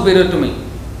 no one superior to me.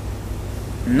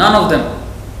 None of them.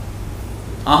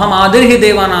 Aham adirhi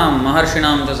devanam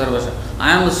maharshinam cha sarvasha.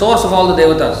 I am the source of all the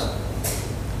devatas.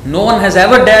 No one has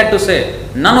ever dared to say,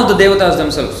 none of the devatas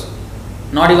themselves,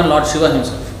 not even Lord Shiva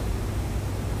himself,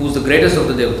 who is the greatest of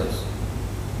the devatas.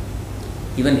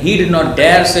 Even he did not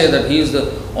dare say that he is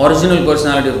the original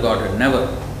personality of Godhead. Never.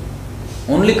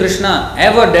 Only Krishna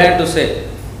ever dared to say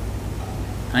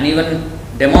and even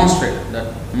demonstrate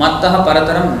that Mattah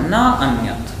parataram na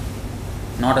anyat.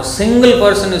 Not a single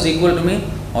person is equal to me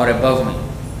or above me.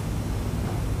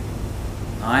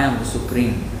 I am the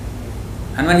supreme.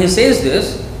 And when he says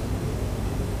this,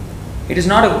 it is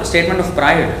not a statement of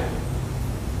pride.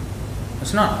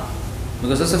 It's not.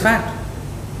 Because it's a fact.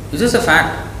 It's just a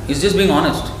fact. He's just being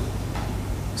honest.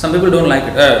 Some people don't like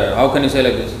it. How can you say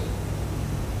like this?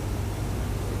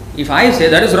 If I say,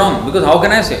 that is wrong, because how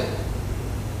can I say?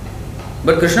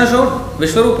 But Krishna showed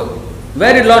Vishwarupa.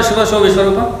 Where did Lord Shiva show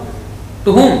Vishwarupa?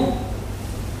 To whom?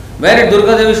 Where did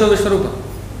Durga Devi show Vishwarupa?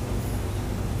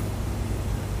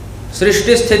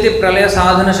 Srishti sthiti pralaya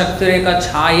sadhana shakti reka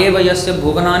chhayeva yasya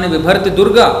bhuvanani vibharti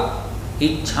Durga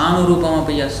ichhanurupam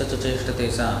api yasya chacheshtate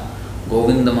sa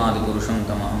govindamadi purusham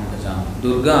tamaham bhajami.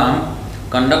 Durga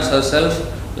conducts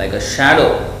herself like a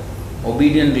shadow,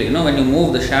 obediently. When you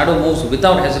move, the shadow moves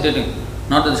without hesitating.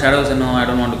 Not that the shadow says, no, I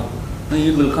don't want to go. No,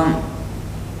 it will come.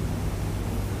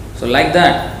 So like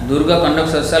that, Durga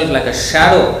conducts herself like a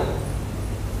shadow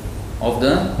of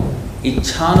the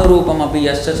Ichhanurupam api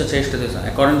yasya cheshtate,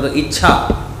 according to the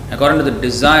Ichha, according to the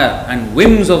desire and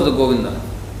whims of the Govinda.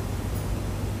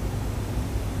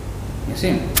 You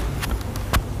see?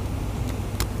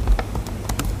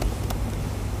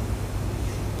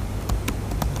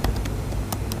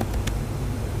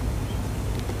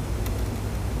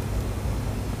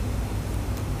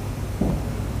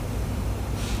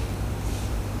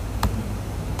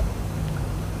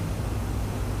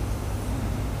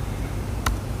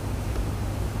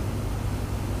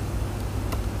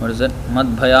 What is it?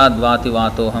 Madbhayad vati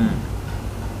vatoham.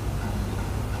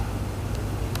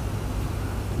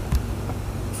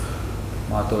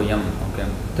 Vatoyam. Okay.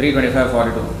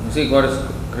 325:42. You see what is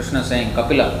Krishna saying?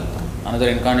 Kapila, another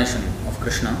incarnation of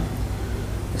Krishna,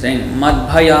 is saying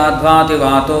Madbhayad vati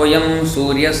vatoyam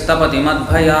suryastapati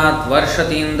madbhayat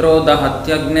varshati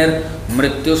dahatyagnir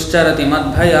mrityuscharati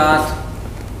madbhayat.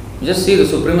 Just see the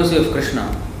supremacy of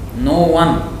Krishna. No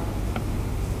one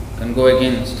can go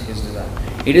against his desire.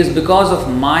 It is because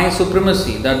of my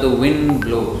supremacy that the wind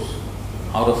blows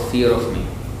out of fear of me.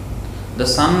 The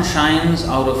sun shines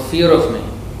out of fear of me.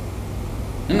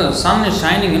 The sun is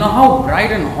shining. How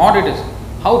bright and hot it is.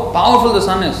 How powerful the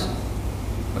sun is.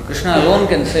 But Krishna alone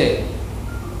can say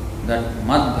that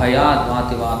Madbhayat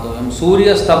vati vatoyam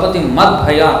Surya stapati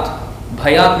Madbhayat.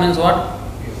 Bhayat means what?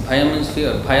 Bhaya means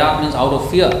fear. Bhayat means out of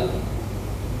fear.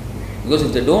 Because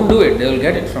if they don't do it, they will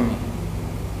get it from me.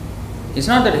 It's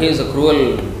not that he is a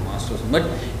cruel master, but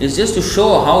it's just to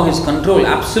show how his control,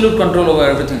 absolute control over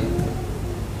everything.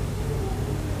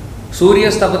 Surya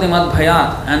stapati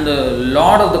madbhayat, and the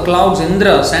Lord of the clouds,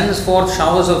 Indra, sends forth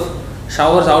showers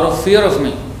out of fear of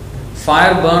me.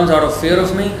 Fire burns out of fear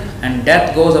of me, and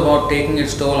death goes about taking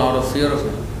its toll out of fear of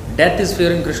me. Death is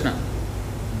fearing Krishna.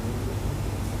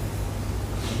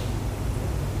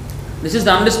 This is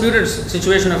the undisputed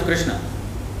situation of Krishna.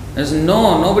 There is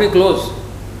nobody close.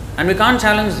 And we can't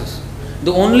challenge this.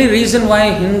 The only reason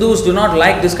why Hindus do not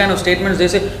like this kind of statements, they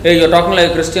say, hey, you're talking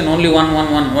like a Christian, only one.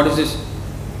 What is this?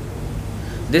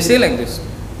 They say like this.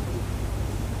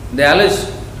 They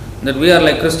allege that we are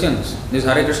like Christians. These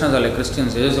Hare Krishnas are like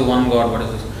Christians. There is a one God. What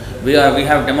is this? We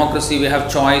have democracy, we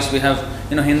have choice, we have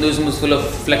Hinduism is full of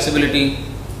flexibility.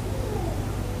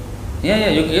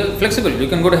 You're flexible. You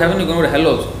can go to heaven, you can go to hell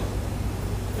also.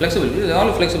 Flexible. They're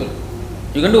all flexible.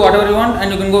 You can do whatever you want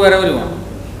and you can go wherever you want.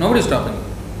 Nobody is stopping you.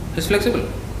 It's flexible.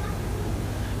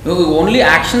 Only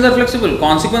actions are flexible.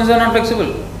 Consequences are not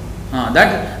flexible.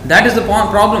 That is the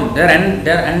problem. Their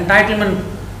entitlement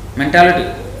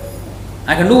mentality.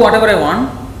 I can do whatever I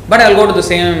want, but I'll go to the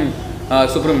same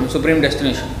supreme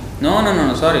destination. No.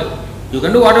 Sorry. You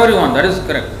can do whatever you want. That is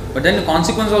correct. But then the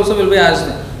consequence also will be as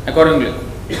accordingly.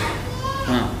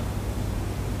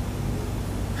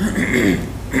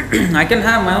 I can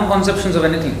have my own conceptions of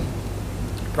anything.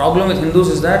 Problem with Hindus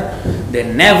is that they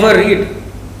never read.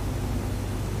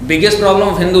 Biggest problem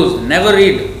of Hindus, never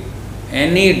read.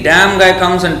 Any damn guy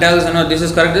comes and tells, this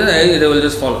is correct, they will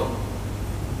just follow.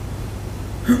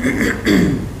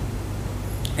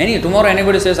 Tomorrow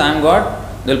anybody says, I am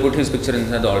God, they'll put his picture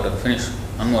inside the altar. Finish.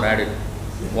 One more, add it.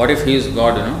 What if he is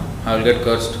God, I will get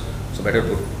cursed. So better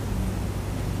put.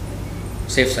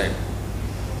 Safe side.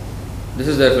 This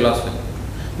is their philosophy.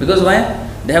 Because why?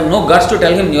 They have no guts to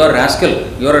tell him, you are a rascal,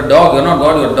 you are a dog, you are not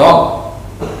God, you are a dog.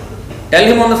 Tell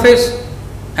him on the face.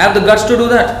 Have the guts to do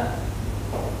that.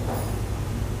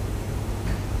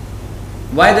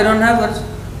 Why they don't have guts?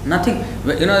 Nothing.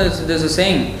 There's a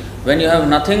saying, when you have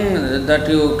nothing that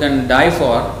you can die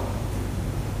for,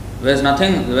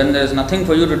 when there's nothing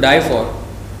for you to die for,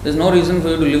 there's no reason for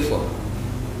you to live for.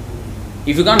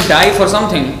 If you can't die for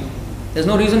something, there's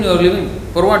no reason you are living.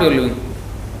 For what you are living?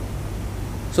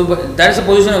 So that is the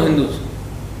position of Hindus.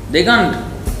 They can't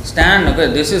stand,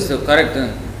 this is the correct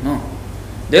thing. No.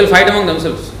 They will fight among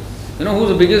themselves. Who's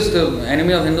the biggest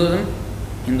enemy of Hinduism?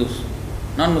 Hindus.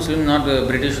 Not Muslim, not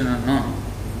British, no.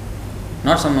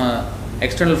 Not some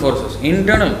external forces.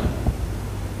 Internal.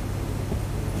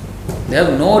 They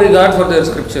have no regard for their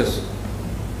scriptures.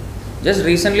 Just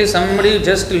recently somebody,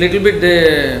 just a little bit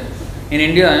in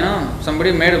India,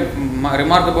 somebody made a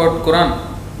remark about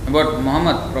Quran, about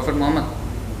Muhammad, Prophet Muhammad.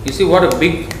 You see what a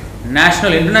big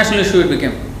national, international issue it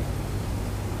became.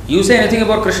 You say anything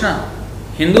about Krishna,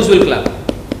 Hindus will clap.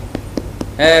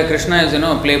 Hey, Krishna is,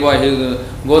 playboy, he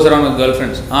goes around with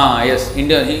girlfriends. Yes,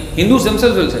 Hindus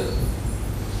themselves will say.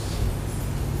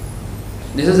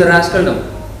 This is a rascaldom.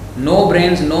 No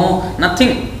brains,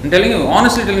 nothing. I'm telling you,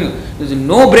 honestly telling you, there is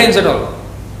no brains at all.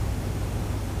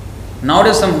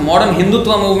 Nowadays some modern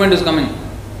Hindutva movement is coming.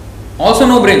 Also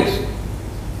no brains.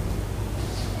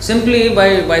 Simply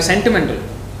by sentimental.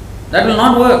 That will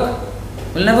not work.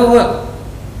 Will never work.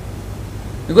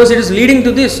 Because it is leading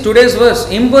to this, today's verse,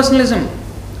 impersonalism.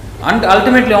 And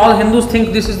ultimately all Hindus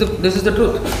think this is the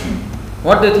truth.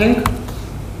 What they think?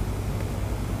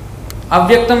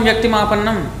 Avyaktam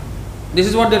vyaktimapannam. This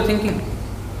is what they are thinking.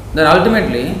 That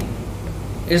ultimately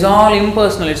is all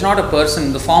impersonal. It's not a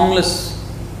person, the formless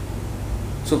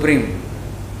Supreme.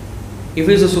 If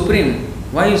he is a Supreme,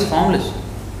 why is formless?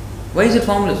 Why is it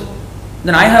formless?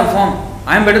 Then I have form.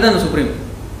 I am better than the Supreme.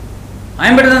 I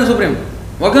am better than the Supreme.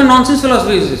 What kind of nonsense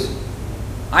philosophy is this?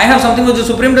 I have something which the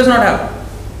Supreme does not have.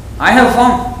 I have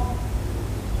form.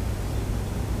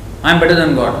 I am better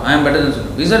than God. I am better than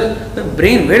Supreme. These are the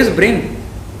brain. Where is brain?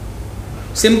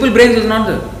 Simple brains is not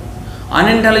there.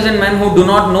 Unintelligent men who do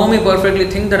not know me perfectly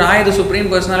think that I, the Supreme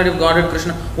Personality of Godhead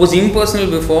Krishna, was impersonal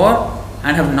before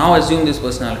and have now assumed this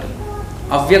personality.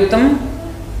 Avyaktam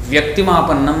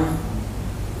vyaktimapannam.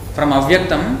 From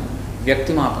avyaktam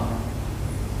vyaktimapannam.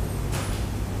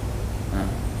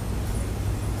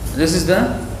 This is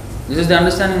the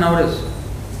understanding nowadays.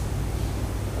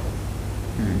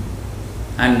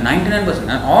 And 99%,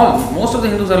 and most of the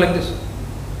Hindus are like this.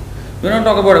 We don't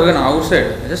talk about even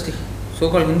outside, just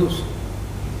so-called Hindus.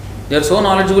 They are so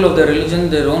knowledgeable of their religion,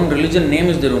 their own religion name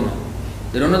is they don't know.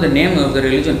 They don't know the name of the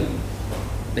religion.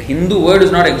 The Hindu word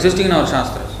is not existing in our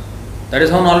Shastras. That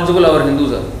is how knowledgeable our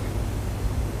Hindus are.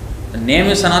 The name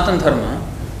is Sanatan Dharma.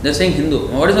 They are saying Hindu.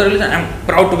 What is the religion? I am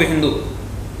proud to be Hindu.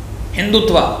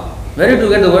 Hindutva. Where did you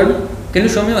get the word? Can you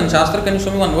show me one Shastra? Can you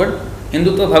show me one word?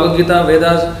 Hindutva, Bhagavad Gita,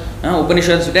 Vedas,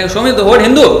 Upanishads. Can you show me the word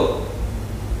Hindu?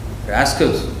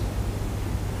 Rascals.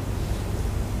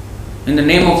 In the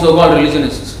name of so-called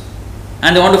religionists.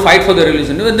 And they want to fight for their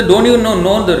religion. They don't even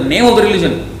know the name of the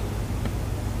religion.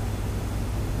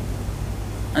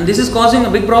 And this is causing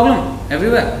a big problem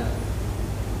everywhere.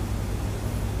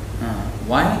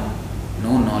 Why?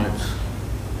 No knowledge.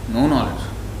 No knowledge.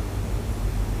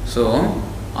 So,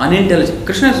 unintelligent.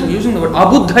 Krishna is using the word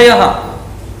abuddhayaha.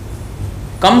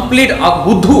 Complete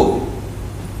buddhu.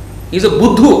 He is a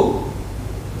buddhu.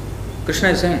 Krishna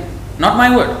is saying. Not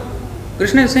my word.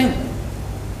 Krishna is saying.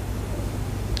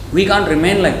 We can't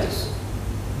remain like this.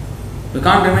 We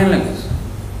can't remain like this.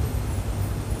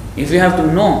 If we have to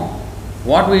know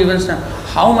what we even stand,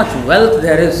 how much wealth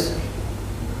there is,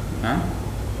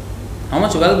 how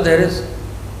much wealth there is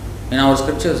in our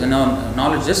scriptures, in our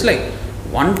knowledge, just like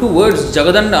 1-2 words,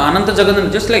 Jagadanda, Ananta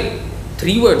Jagadanda, just like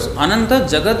 3 words, Ananta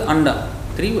Jagad Anda,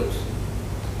 3 words.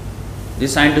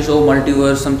 These scientists show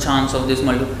multiverse, some chance of this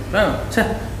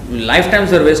multiverse. Lifetimes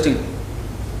they are wasting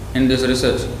in this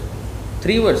research.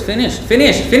 3 words,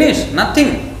 finish,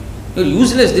 nothing. You're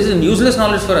useless. This is useless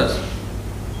knowledge for us.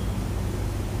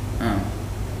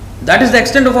 That is the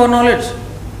extent of our knowledge.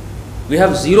 We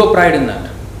have zero pride in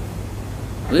that.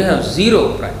 We have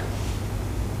zero pride.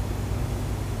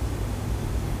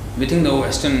 We think the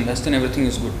Western everything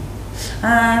is good.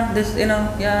 This,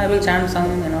 I will chant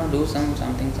some, do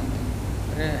something.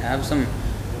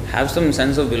 Have some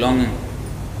sense of belonging.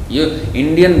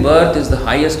 Indian birth is the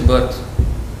highest birth.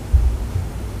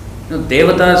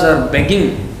 Devatas are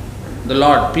begging the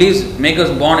Lord, please make us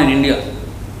born in India.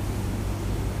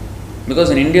 Because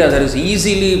in India there is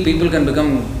easily people can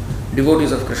become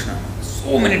devotees of Krishna.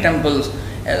 So many temples.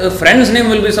 A friend's name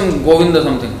will be some Govinda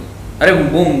something.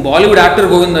 Boom, Bollywood actor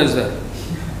Govinda is there.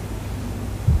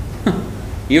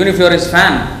 Even if you are his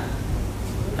fan.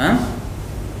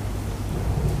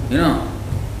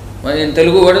 In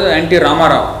Telugu, what is it? N.T.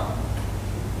 Ramarao.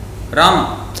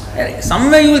 Rama.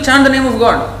 Somewhere you will chant the name of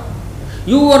God.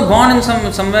 You were born in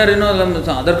somewhere, some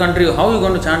other country. How are you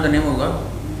going to chant the name of God?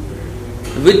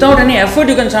 Without any effort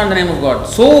you can chant the name of God.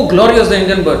 So glorious the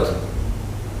Indian birth.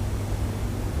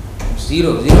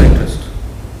 Zero interest.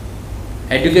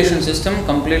 Education system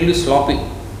completely sloppy.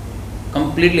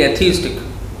 Completely atheistic.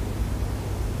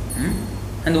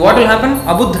 And what will happen?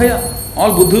 Abuddhaya.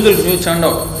 All Buddhas will be churned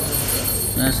out.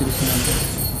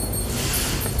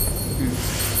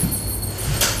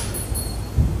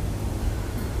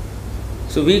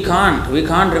 So we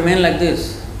can't remain like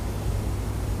this.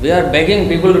 We are begging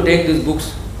people to take these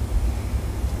books.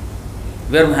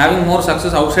 We are having more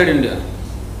success outside India.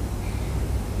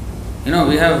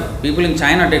 We have people in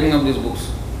China taking up these books.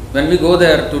 When we go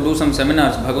there to do some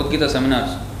seminars, Bhagavad Gita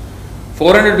seminars,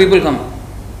 400 people come.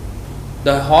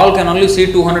 The hall can only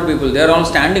seat 200 people. They are all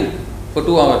standing for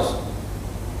 2 hours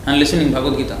and listening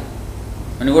Bhagavad Gita.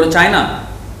 When you go to China,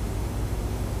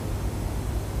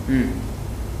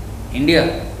 India,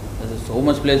 there is so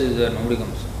much places there, nobody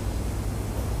comes.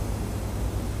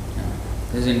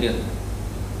 This is India.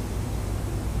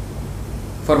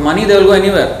 For money they will go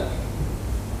anywhere.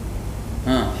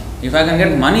 If I can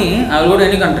get money, I will go to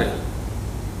any country.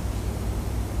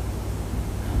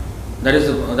 That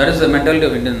is the mentality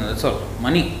of Indian. That's all.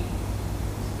 Money.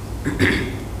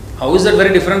 How is that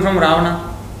very different from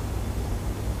Ravana?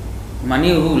 Money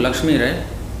who? Lakshmi, right?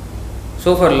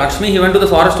 So for Lakshmi, he went to the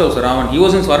forest also, Ravana. He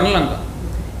was in Swarnalanka.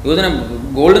 He was in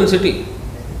a golden city.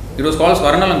 It was called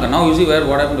Swarnalanka. Now you see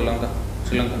what happened to Lanka,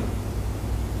 Sri Lanka.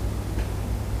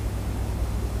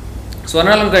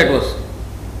 Swarnalanka it was.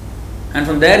 And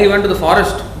from there he went to the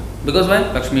forest. Because why?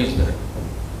 Lakshmi is there.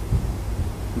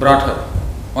 Brought her.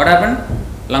 What happened?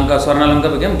 Lanka, Swarnalanka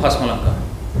became Bhasmalanka.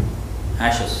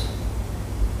 Ashes.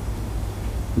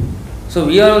 So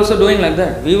we are also doing like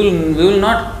that. We will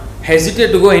not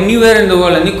hesitate to go anywhere in the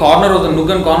world, any corner of the nook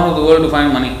and corner of the world to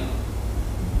find money.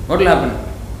 What will happen?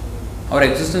 Our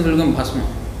existence will become Bhasma.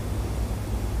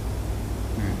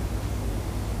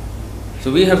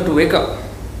 So we have to wake up.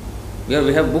 We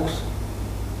have books.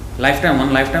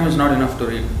 One lifetime is not enough to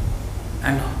read.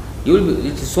 And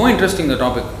it's so interesting, the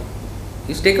topic.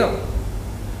 Please take up.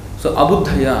 So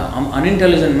Abuddhaya,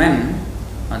 unintelligent men,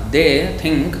 they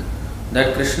think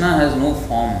that Krishna has no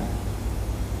form.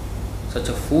 Such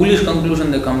a foolish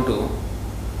conclusion they come to.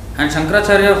 And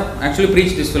Shankaracharya actually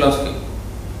preached this philosophy.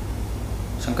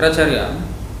 Shankaracharya,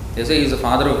 they say he is the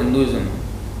father of Hinduism.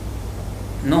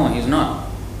 No, he is not.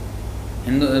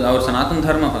 Our Sanatana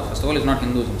Dharma, first of all, is not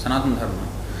Hinduism. Sanatana Dharma.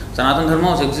 Sanatana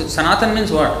Dharma was Sanatan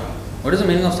means what? What is the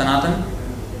meaning of Sanatan?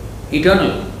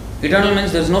 Eternal. Eternal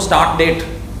means there is no start date.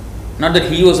 Not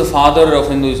that he was the father of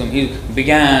Hinduism. He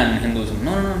began Hinduism.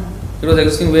 No. It was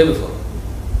existing way before.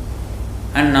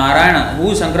 And Narayana,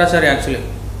 who is Shankaracharya actually?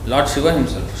 Lord Shiva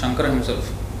himself, Shankara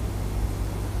himself.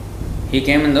 He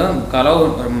came in the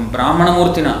Kalau Brahmana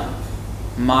Murtina.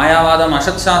 Māyāvāda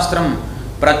Ashat Shastram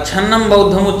Prachannam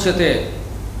Bauddham Uchyate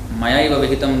Mayaiva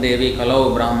Vihitam Devi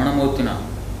Kalau Brahmana Murtina.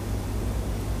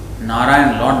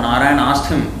 Lord Narayana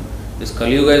asked him, this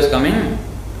Kali Yuga is coming,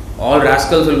 all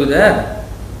rascals will be there,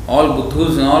 all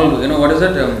Buddhus and all, what is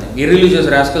that, irreligious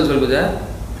rascals will be there.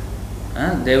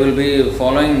 They will be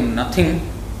following nothing.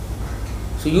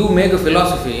 So you make a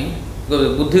philosophy,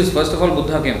 because Buddhists, first of all,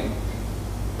 Buddha came.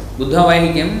 Buddha, why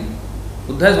he came?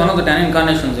 Buddha is one of the 10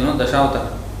 incarnations,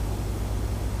 Dashavatar.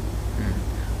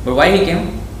 But why he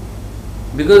came?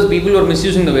 Because people were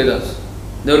misusing the Vedas.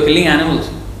 They were killing animals.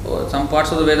 Some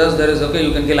parts of the Vedas there is, okay,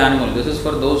 you can kill animal. This is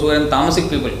for those who are in tamasic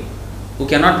people, who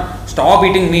cannot stop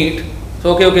eating meat.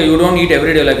 So okay, you don't eat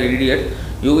every day like an idiot.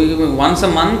 You once a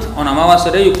month on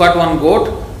Māyāvāda day you cut one goat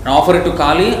and offer it to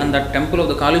Kali, and that temple of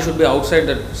the Kali should be outside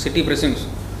the city precincts,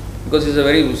 because it's a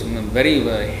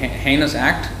very heinous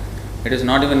act. It is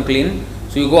not even clean.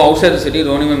 So you go outside the city,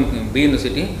 don't even be in the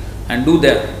city, and do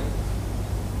there.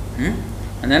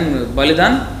 And then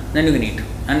Balidan, then you can eat.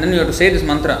 And then you have to say this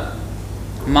mantra.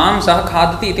 Mamsa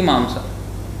khadati iti mamsa.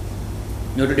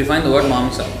 You have to define the word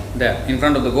mamsa there, in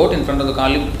front of the goat, in front of the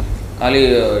Kali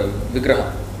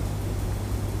vigraha.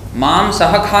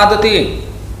 Mamsa khadati.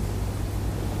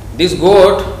 This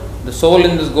goat, the soul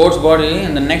in this goat's body,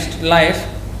 in the next life,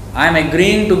 I am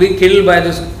agreeing to be killed by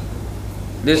this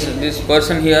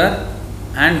person here,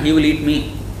 and he will eat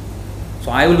me.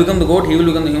 So I will become the goat, he will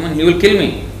become the human, he will kill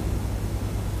me.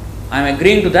 I am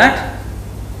agreeing to that,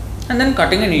 and then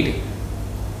cutting and eating.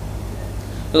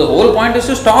 So the whole point is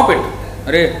to stop it.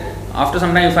 After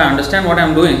some time, if I understand what I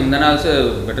am doing, then I will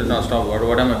say, better not stop,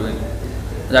 what am I doing?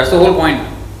 That's the whole point.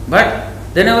 But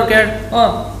they never cared.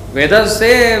 Oh, Vedas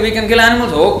say we can kill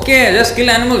animals. Okay, just kill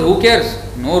animals, who cares?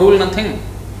 No rule, nothing.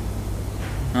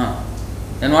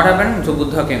 Then what happened? So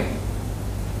Buddha came.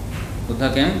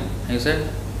 He said,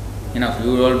 enough,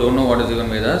 you all don't know what is even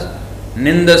Vedas.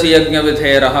 Nindasi yajna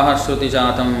vidhe raha shruti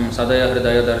jatam sadaya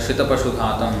hridaya darshita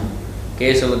pashughatam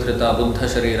kesavadhrita buddha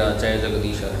sharira jaya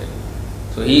jagadisha.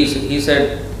 So he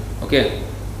said, okay,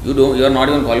 you are not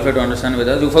even qualified to understand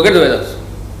Vedas, you forget the Vedas.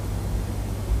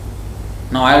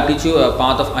 Now I will teach you a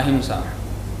path of ahimsa.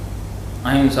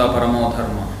 Ahimsa paramo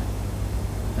dharma.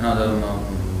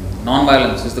 The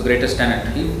non-violence is the greatest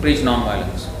tenet. He preached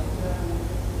non-violence.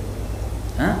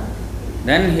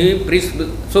 Then he preached,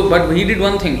 but he did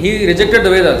one thing. He rejected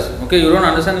the Vedas. Okay, you don't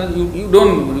understand, you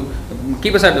don't,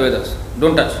 keep aside the Vedas.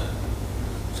 Don't touch.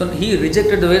 So he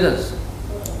rejected the Vedas.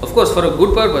 Of course, for a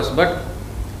good purpose, but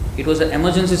it was an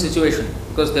emergency situation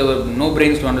because there were no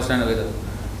brains to understand the Vedas.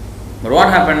 But what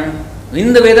happened?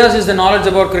 In the Vedas is the knowledge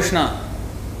about Krishna.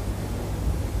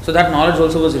 So that knowledge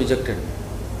also was rejected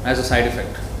as a side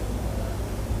effect.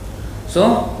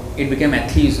 So it became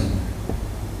atheism.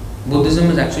 Buddhism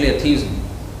is actually atheism.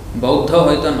 Bauddha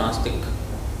hoita nastik.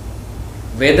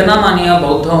 Vedana maniya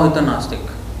Bauddha hoita nastik.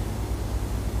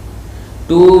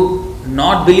 To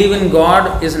not believe in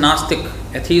God is nastik,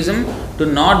 atheism. To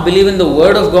not believe in the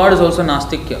word of God is also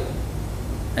nastikya,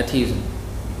 atheism.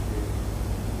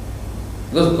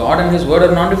 Because God and His word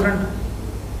are not different.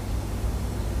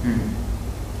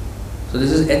 So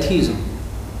this is atheism.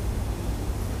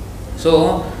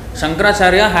 So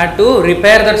Shankaracharya had to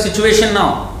repair that situation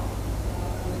now.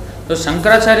 So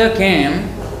Shankaracharya came,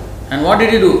 and what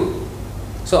did he do?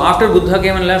 So after Buddha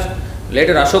came and left,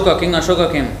 later King Ashoka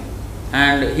came,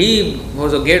 and he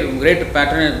was a great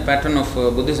patron of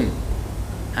Buddhism.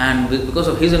 And because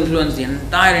of his influence, the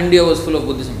entire India was full of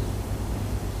Buddhism.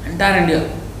 Entire India,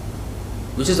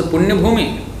 which is a Punya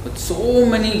Bhumi, with so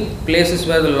many places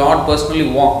where the Lord personally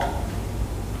walked.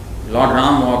 Lord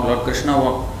Ram walked, Lord Krishna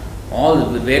walked, all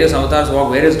the various avatars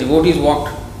walked, various devotees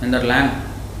walked in that land.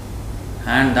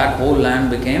 And that whole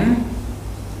land became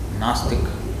Nastik,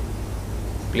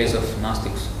 place of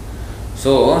Nastiks.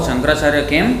 So Shankaracharya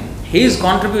came, his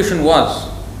contribution was,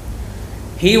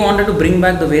 he wanted to bring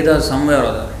back the Vedas somewhere or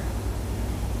other.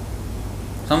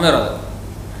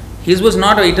 His was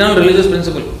not an eternal religious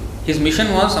principle. His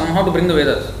mission was somehow to bring the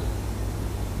Vedas.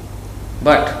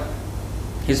 But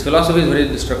his philosophy is very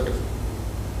destructive.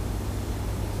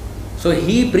 So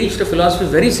he preached a philosophy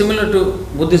very similar to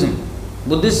Buddhism.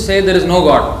 Buddhists say there is no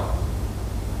God.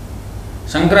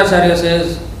 Shankaracharya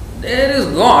says there is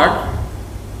God,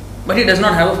 but he does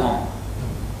not have a form.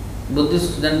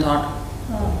 Buddhists then thought,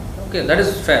 okay, that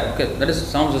is fair. Okay, that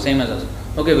sounds the same as us.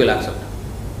 Okay, we'll accept.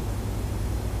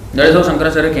 That is how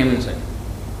Shankaracharya came inside.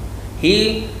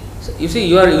 You see,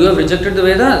 you have rejected the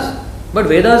Vedas, but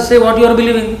Vedas say what you are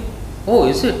believing. Oh,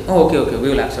 is it? Oh, okay, we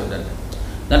will accept that.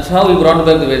 That's how he brought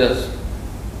back the Vedas.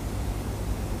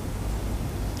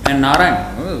 And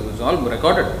Narayan, it's all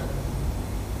recorded.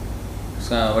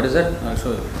 So, what is that? I'll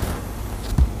show you.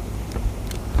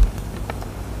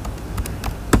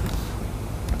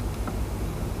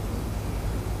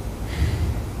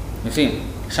 You see,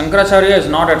 Shankaracharya is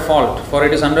not at fault, for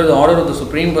it is under the order of the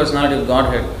Supreme Personality of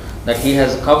Godhead that he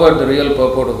has covered the real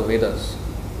purport of the Vedas.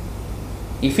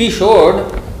 If he showed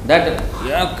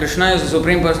that Krishna is the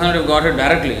Supreme Personality of Godhead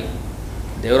directly,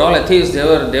 they were all atheists, they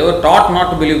were taught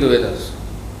not to believe the Vedas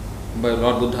by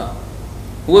Lord Buddha,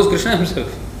 who was Krishna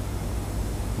himself.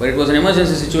 But it was an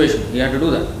emergency situation. He had to do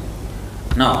that.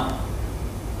 Now,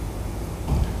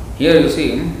 here you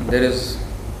see, there is,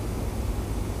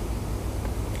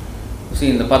 you see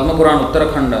in the Padma Purana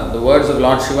Uttarakhanda, the words of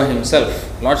Lord Shiva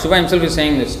himself. Lord Shiva himself is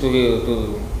saying this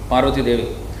to Parvati Devi.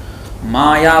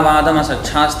 Māyāvādam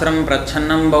asachhastram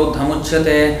prachannam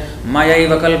bauddhamuchyate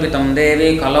mayaiva kalpitam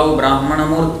devi kalau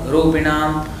brahmanam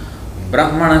rupinam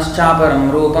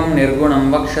brahmanaschaparam rupam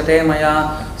nirgunam vakshate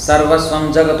maya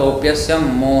sarvasvam jagatopyasya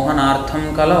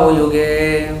mohanartham kalau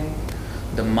yuge.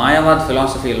 The Māyāvāda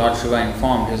philosophy Lord Shiva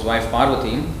informed his wife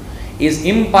Parvati is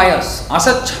impious.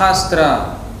 Asat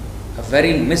Shastra, a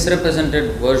very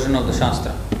misrepresented version of the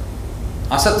Shastra.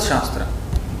 Asat Shastra.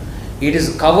 It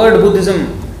is covered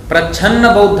Buddhism.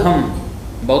 Prachanna Bauddham.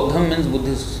 Bauddham means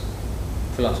Buddhist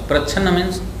philosophy. Prachanna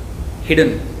means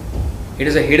hidden. It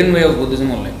is a hidden way of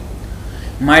Buddhism only.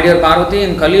 My dear Parvati,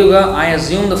 in Kali Yuga, I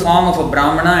assume the form of a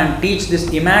Brahmana and teach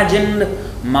this imagined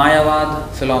Māyāvāda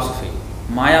philosophy.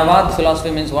 Māyāvāda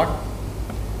philosophy means what?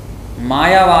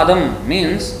 Māyāvādam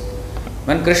means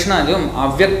when Krishna,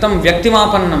 avyaktam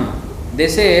vyaktimapannam, they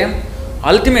say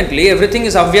ultimately everything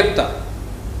is avyakta,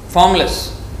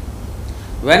 formless.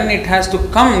 When it has to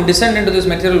come, descend into this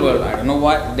material world, I don't know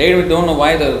why, they don't know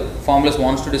why the formless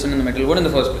wants to descend in the material world in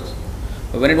the first place.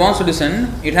 But when it wants to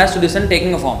descend, it has to descend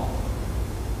taking a form.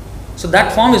 So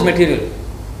that form is material.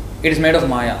 It is made of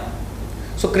Maya.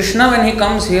 So Krishna, when he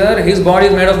comes here, his body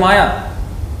is made of Maya.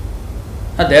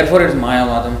 And therefore it is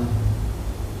Māyāvādam.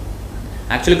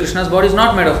 Actually Krishna's body is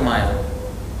not made of Maya.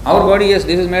 Our body, yes,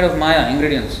 this is made of Maya,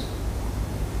 ingredients.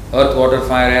 Earth, water,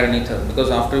 fire, air and ether. Because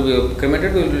after we have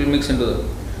cremated, we will mix into them.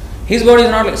 His body is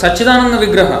not like Satchidananda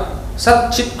Vigraha.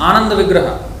 Sat Chit Ananda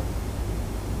Vigraha.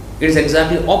 It is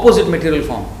exactly opposite material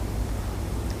form.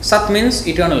 Sat means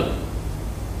eternal.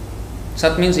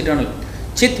 Sat means eternal.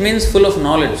 Chit means full of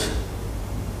knowledge.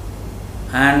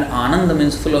 And Ananda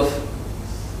means full of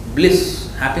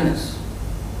bliss, happiness.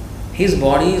 His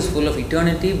body is full of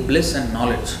eternity, bliss and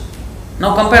knowledge.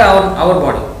 Now compare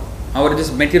our body,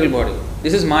 this material body.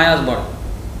 This is Maya's body.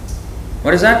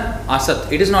 What is that?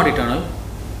 Asat. It is not eternal.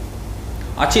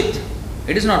 Achit.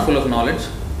 It is not full of knowledge,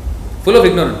 full of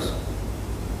ignorance.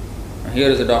 Here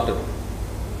is a doctor.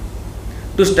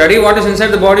 To study what is inside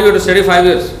the body, you have to study 5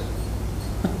 years.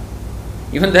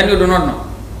 Even then you do not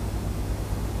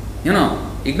know.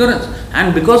 Ignorance.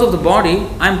 And because of the body,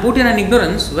 I am put in an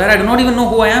ignorance where I do not even know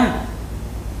who I am.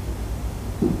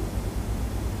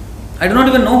 I do not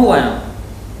even know who I am.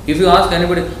 If you ask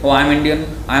anybody, oh, I am Indian,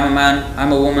 I am a man, I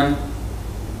am a woman,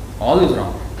 all is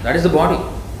wrong. That is the body.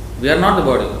 We are not the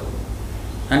body.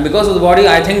 And because of the body,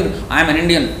 I think I am an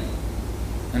Indian.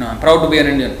 I am proud to be an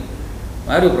Indian.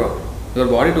 Why are you proud? Your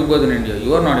body took birth in India.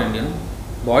 You are not Indian.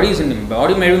 Body is Indian.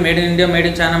 Body may be made in India, made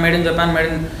in China, made in Japan,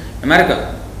 made in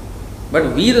America.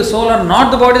 But we, the soul, are not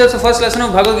the body. That's the first lesson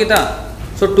of Bhagavad Gita.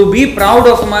 So to be proud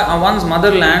of one's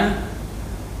motherland,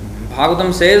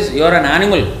 Bhagavatam says you are an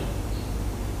animal.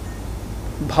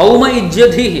 Bhauma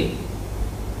ijjadhihi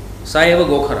saeva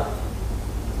gokhara.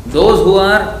 Those who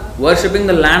are worshipping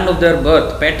the land of their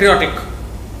birth, patriotic,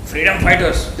 freedom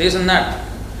fighters, this and that,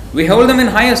 we hold them in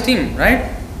high esteem,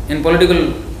 right? In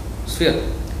political sphere.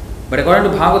 But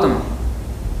according to Bhagavatam,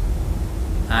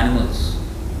 animals.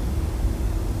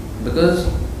 Because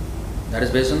that is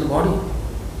based on the body.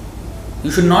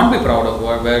 You should not be proud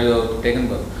of where you have taken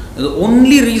birth. The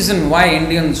only reason why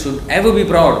Indians should ever be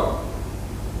proud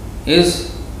is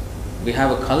we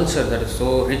have a culture that is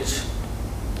so rich.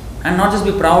 And not just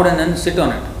be proud and then sit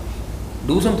on it.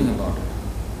 Do something about it.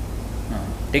 No.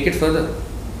 Take it further.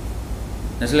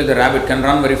 Just like the rabbit can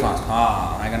run very fast.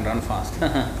 I can run fast.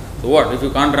 So what? If you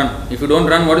can't run, if you don't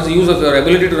run, what is the use of your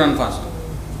ability to run fast?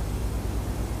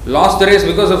 Lost the race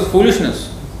because of foolishness.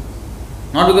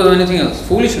 Not because of anything else.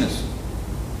 Foolishness.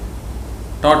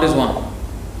 Tortoise won.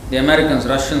 The Americans,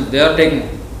 Russians, they are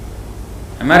taking.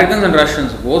 Americans and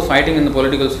Russians, both fighting in the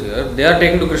political sphere, they are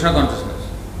taking to Krishna consciousness.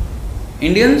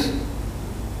 Indians,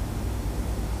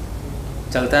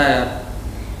 चलता है यार,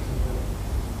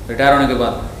 retire होने के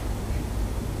बाद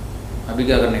अभी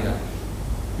क्या करने का?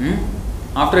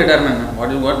 After retirement,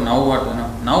 what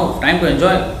now time to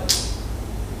enjoy.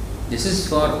 This is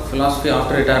for philosophy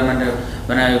after retirement,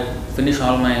 when I finish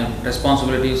all my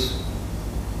responsibilities.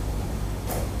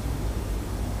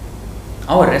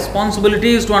 Our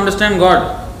responsibility is to understand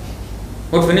God.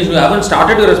 But finish, you haven't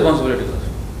started your responsibility first.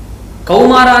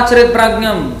 Kaumara acharet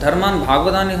prajnam dharman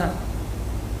bhagavadaniha.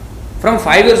 From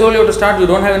 5 years old you have to start, you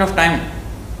don't have enough time.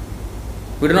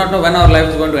 We do not know when our life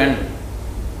is going to end.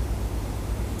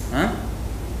 I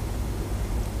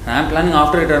am planning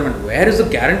after retirement. Where is the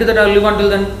guarantee that I will live until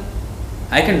then?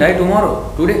 I can die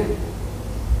tomorrow, today.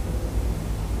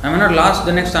 I may not last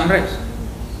the next sunrise.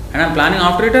 And I am planning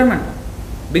after retirement.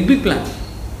 Big plan.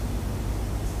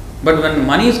 But when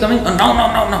money is coming,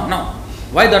 now.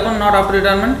 Why that one not after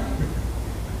retirement?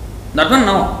 That one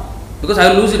now. Because I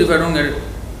will lose it if I don't get it.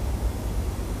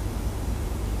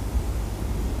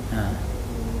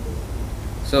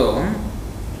 So,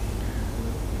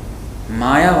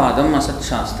 Māyāvādam asat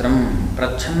shastram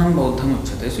prachannam bauddham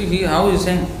uchyate. So, how is he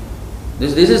saying?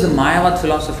 This is the Māyāvāda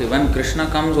philosophy. When Krishna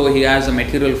comes, he has a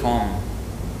material form.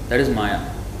 That is Māyāvāda.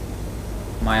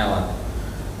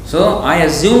 So, I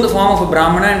assume the form of a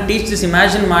Brahmana and teach this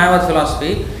imagined Māyāvāda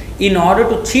philosophy in order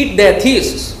to cheat the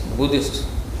atheists, Buddhists.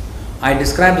 I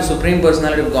describe the Supreme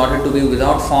Personality of Godhead to be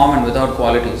without form and without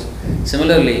qualities.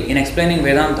 Similarly, in explaining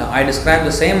Vedanta, I describe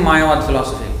the same Māyāvāda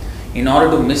philosophy in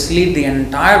order to mislead the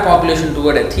entire population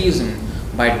toward atheism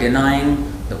by denying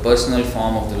the personal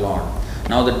form of the Lord.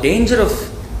 Now, the danger of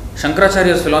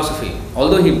Shankaracharya's philosophy,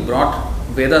 although he brought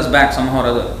Vedas back somehow or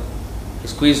other, he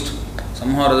squeezed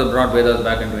somehow or other, brought Vedas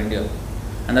back into India.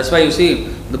 And that's why you see,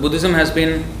 the Buddhism has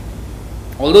been,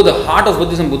 although the heart of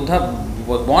Buddhism, Buddha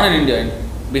was born in India, in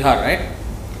Bihar, right?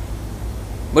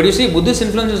 But you see, Buddhist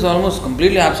influence is almost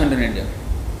completely absent in India.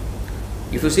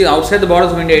 If you see outside the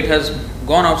borders of India, it has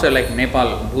gone outside like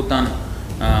Nepal, Bhutan,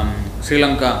 Sri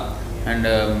Lanka, and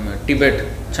Tibet,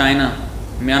 China,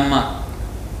 Myanmar.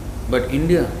 But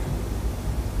India,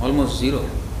 almost zero.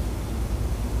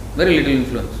 Very little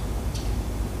influence.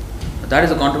 That is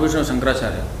the contribution of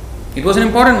Shankaracharya. It was an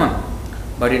important one,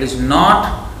 but it is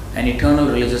not an eternal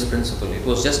religious principle. It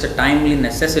was just a timely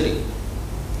necessity.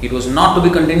 It was not to be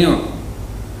continued.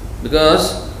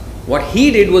 Because what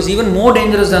he did was even more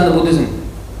dangerous than the Buddhism.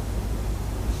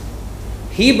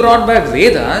 He brought back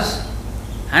Vedas,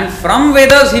 and from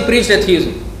Vedas he preached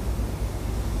atheism.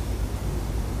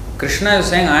 Krishna is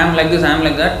saying, I am like this, I am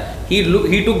like that. He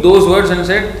took those words and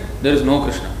said, there is no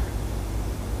Krishna.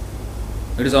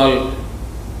 It is all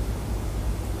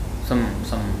some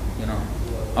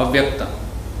avyakta.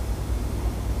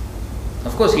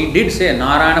 Of course, he did say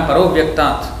Narayana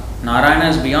Parovyaktat. Narayana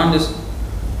is beyond this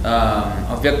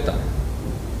avyakta.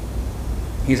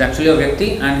 He is actually a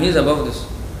Vyakti and he is above this.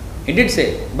 He did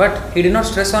say, but he did not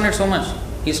stress on it so much.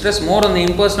 He stressed more on the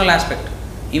impersonal aspect.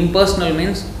 Impersonal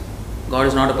means God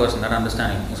is not a person, that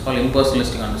understanding. It's called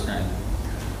impersonalistic understanding.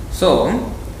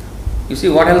 So, you see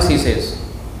what else he says.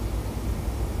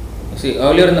 You see,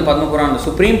 earlier in the Padma Purana, the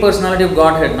Supreme Personality of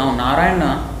Godhead, now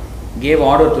Narayana gave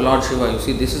order to Lord Shiva. You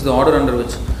see, this is the order under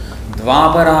which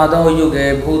Dvaparado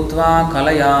yuge bhutva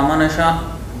kalaya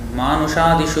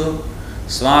manushadishu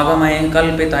swagamay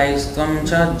kalpitaistvam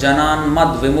cha janan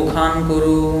mad vimukhan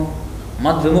kuru.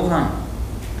 Mad vimukhan.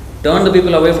 Turn the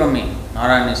people away from me,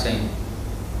 Narayana is saying.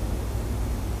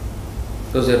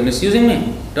 Because they are misusing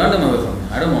me, turn them away from me.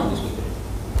 I don't want these people.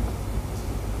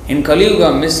 In Kali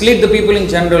Yuga, mislead the people in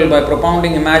general by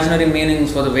propounding imaginary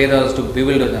meanings for the Vedas to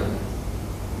bewilder them.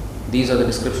 These are the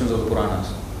descriptions of the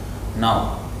Puranas.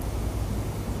 Now,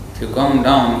 if you come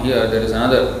down here, there is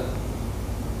another,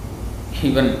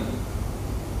 even,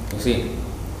 you see,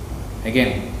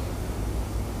 again,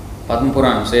 Padma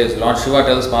Purana says, Lord Shiva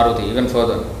tells Parvati even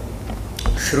further,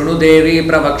 Shrunu Devi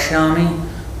Pravakshami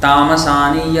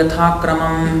Tamasani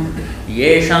Yathakramam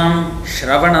Yesham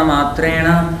Shravana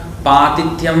Matrena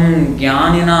Patityam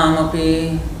Jnaninam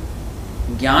api.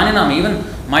 Jnaninam, even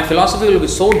my philosophy will be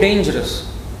so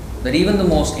dangerous that even the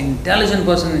most intelligent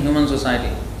person in human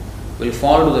society will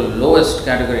fall to the lowest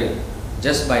category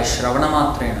just by Shravana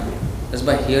Matrena, just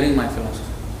by hearing my philosophy.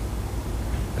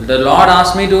 The Lord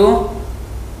asked me to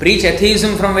preach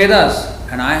atheism from Vedas,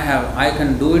 and I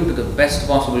can do it to the best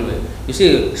possible way. You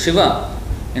see, Shiva,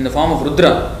 in the form of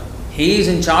Rudra, he is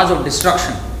in charge of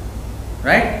destruction,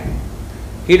 right?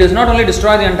 He does not only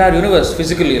destroy the entire universe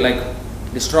physically, like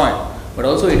destroy, but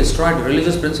also he destroyed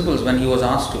religious principles when he was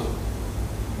asked to.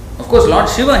 Of course, Lord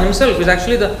Shiva himself is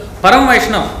actually the Param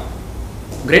Vaishnava,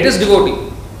 greatest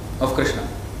devotee of Krishna.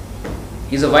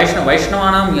 He is a Vaishnava,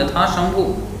 Vaishnavanam Yatha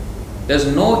Shambhu. There is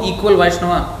no equal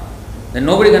Vaishnava. Then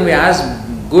nobody can be as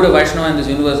good a Vaishnava in this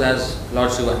universe as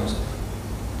Lord Shiva himself.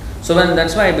 So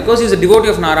that's why, because he is a devotee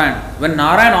of Narayan, when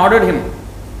Narayan ordered him,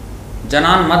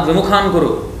 Janan Mad Vimukhan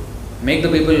Kuru, make the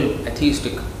people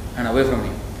atheistic and away from me.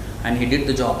 And he did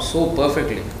the job so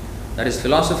perfectly that his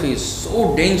philosophy is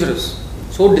so dangerous,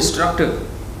 so destructive,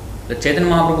 that Chaitanya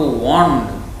Mahaprabhu warned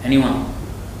anyone.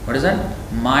 What is that?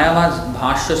 Māyāvāda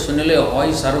bhāshya sunile hoy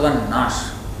sarvan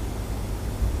nash.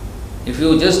 If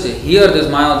you just hear this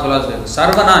Māyāvāda philosophy,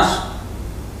 sarva nash,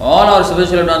 all our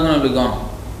spiritual advancement will be gone.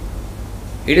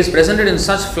 It is presented in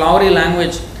such flowery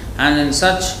language and in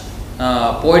such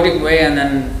poetic way and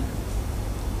then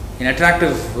in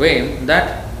attractive way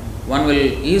that one will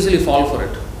easily fall for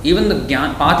it. Even the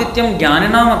patityam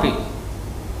jnaninam api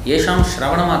yesham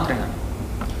shravana.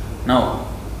 Now,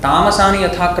 tamasani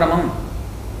yathakramam.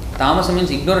 Tamasa means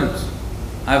ignorance.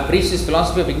 I have preached this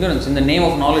philosophy of ignorance in the name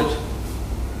of knowledge.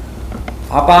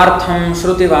 Apartham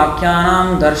shruti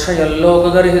vakyānam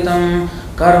darshayalloka garhitam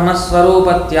karma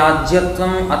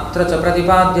swarupatyajyatvam atra cha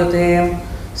pratipadyate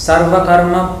sarva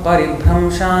karma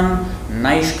paribhramshan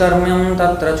naishkarmyam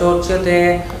tatra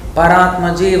chochyate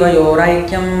paratma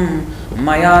jivayoraikyam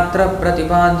mayatra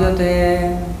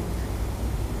pratipadyate.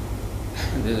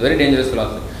 This is very dangerous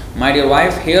philosophy. My dear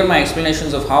wife, hear my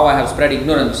explanations of how I have spread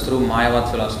ignorance through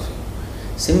Māyāvāda philosophy.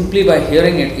 Simply by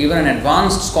hearing it, even an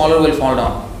advanced scholar will fall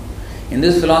down. In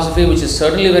this philosophy, which is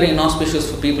certainly very inauspicious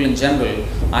for people in general,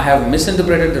 I have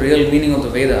misinterpreted the real meaning of the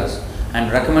Vedas and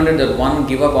recommended that one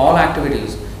give up all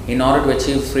activities in order to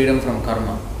achieve freedom from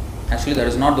karma. Actually, that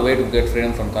is not the way to get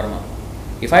freedom from karma.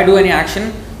 If I do any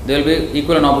action, there will be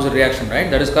equal and opposite reaction, right?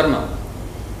 That is karma.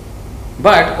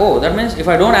 But, that means if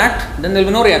I don't act, then there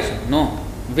will be no reaction. No.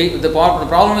 The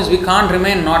problem is we can't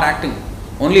remain not acting.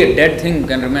 Only a dead thing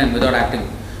can remain without acting.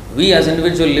 We as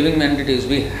individual living entities,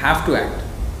 we have to act.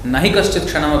 Nahi kaschit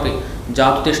kshanamapi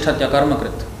jatutishtatya karma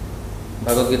krit.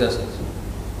 Bhagavad Gita says,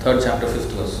 3rd chapter,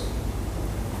 5th verse.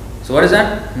 So what is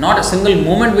that? Not a single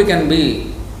moment we can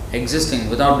be existing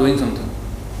without doing something.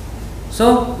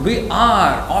 So we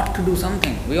ought to do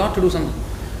something. We ought to do something.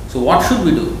 So what should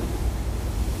we do?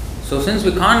 So since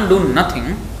we can't do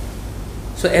nothing,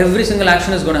 so every single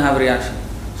action is going to have a reaction.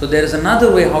 So there is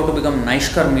another way how to become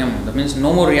naishkarmyam. That means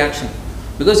no more reaction.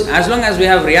 Because as long as we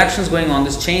have reactions going on,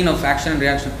 this chain of action and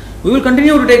reaction, we will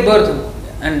continue to take birth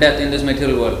and death in this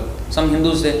material world. Some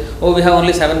Hindus say, we have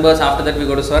only 7 births, after that we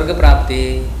go to Swarga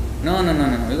Prapti. No,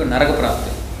 we go to Naraka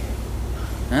Prapti.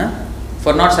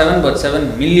 For not 7 births,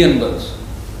 7 million births.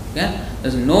 Okay? There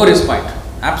is no respite.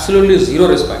 Absolutely zero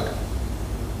respite.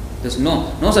 There is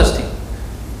no such thing.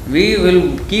 We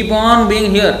will keep on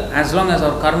being here as long as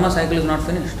our karma cycle is not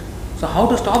finished. So how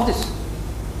to stop this?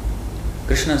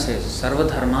 Krishna says, Sarva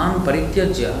dharman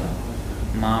parityajya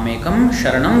mamekam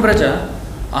sharanam vraja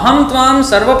aham tvam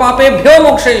sarva papebhyo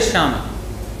mokshayishyami.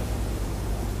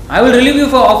 I will relieve you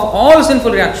of all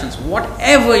sinful reactions,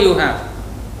 whatever you have.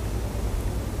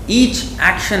 Each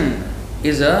action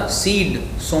is a seed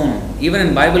sown. Even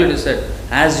in Bible it is said,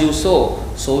 as you sow,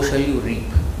 so shall you reap.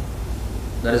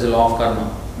 That is the law of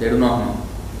karma. They do not know.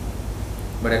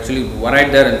 But actually,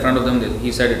 right there in front of them,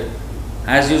 he said it.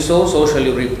 As you sow, so shall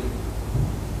you reap.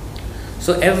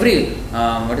 So every,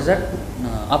 what is that?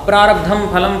 Aprarabdham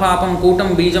phalam papam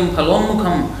kutam bijam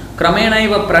phalonmukham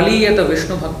kramenaiva praliyata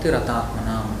vishnu bhakti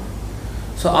ratatmanam.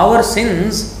 So our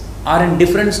sins are in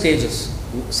different stages.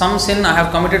 Some sin I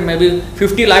have committed maybe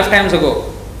 50 lifetimes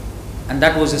ago, and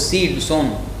that was a seed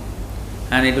sown,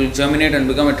 and it will germinate and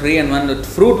become a tree, and when the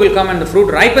fruit will come and the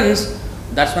fruit ripens,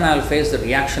 that's when I will face the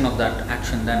reaction of that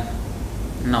action then.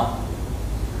 Now.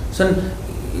 So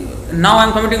now I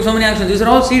am committing so many actions. These are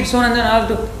all seeds sown, and then I have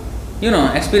to,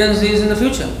 experience these in the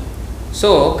future.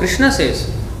 So Krishna says,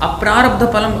 aprarabdha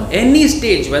palam, any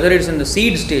stage, whether it's in the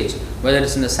seed stage, whether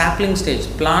it's in the sapling stage,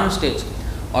 plant stage,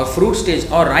 or fruit stage,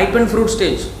 or ripened fruit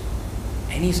stage,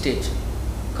 any stage,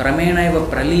 kramenaiva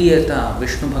praliyata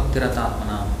vishnu bhakti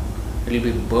ratatmanam, it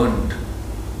will be burnt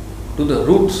to the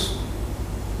roots.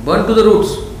 Burnt to the roots.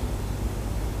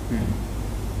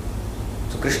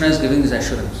 So Krishna is giving this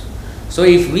assurance. So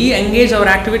if we engage our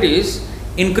activities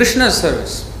in Krishna's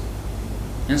service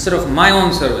instead of my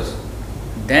own service,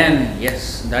 then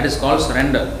yes, that is called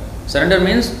surrender. Surrender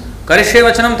means karishye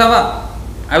vachanam tava.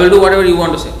 I will do whatever you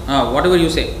want to say, whatever you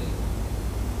say.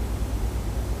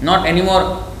 Not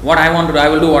anymore what I want to do, I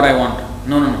will do what I want.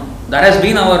 No. That has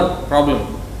been our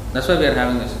problem. That's why we are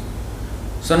having this.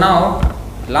 So now,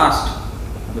 last,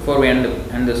 before we end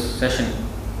this session,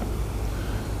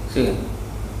 see,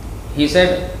 he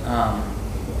said,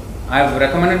 I have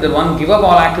recommended that one give up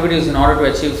all activities in order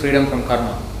to achieve freedom from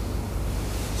karma.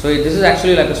 So this is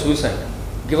actually like a suicide.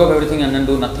 Give up everything and then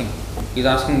do nothing. He is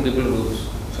asking people to do this,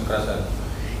 Shankaracharya.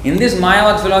 In this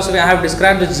Māyāvāda philosophy, I have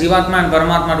described the Jivatma and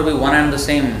Paramatma to be one and the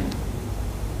same.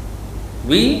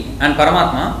 We and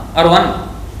Paramatma are one.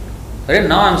 Right?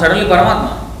 Now I am suddenly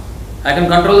Paramatma. I can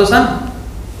control the sun.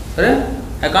 Right?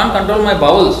 I can't control my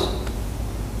bowels.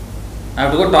 I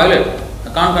have to go toilet.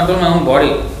 I can't control my own body.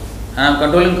 And I am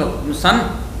controlling the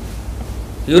sun.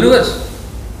 Universe.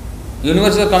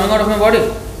 Universes are coming out of my body.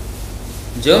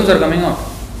 Germs are coming out.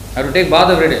 I have to take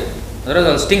bath every day. Otherwise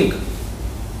I will stink.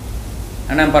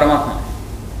 And I am Paramatma.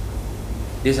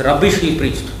 This rubbish he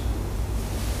preached.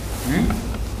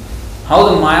 how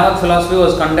the Māyāvāda philosophy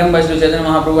was condemned by Sri Chaitanya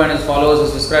Mahaprabhu and his followers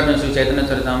is described in Sri Chaitanya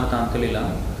Charitamrita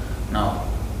Antilila. Now,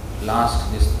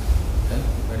 last this, okay,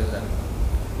 where is that?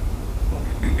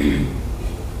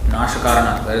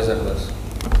 Nashakaranat, where is that verse?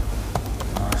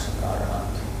 Nashakaranat.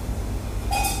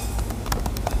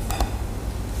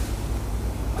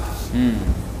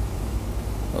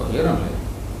 Oh, here only.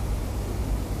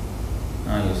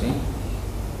 You see?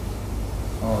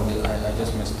 Oh, I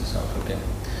just missed this out. Okay.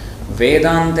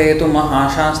 Vedante tu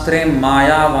mahashastre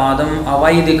Māyāvādam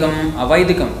avaidikam.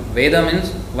 Avaidikam. Veda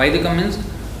means, Vaidikam means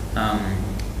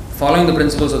following the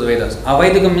principles of the Vedas.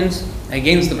 Avaidikam means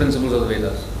against the principles of the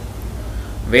Vedas.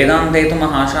 Vedante tu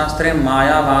mahashastre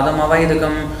Māyāvādam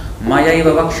avaidikam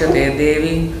mayaiva vakshate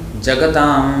devi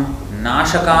jagatam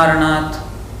nashakaranat.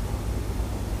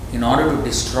 In order to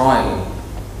destroy.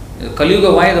 Kali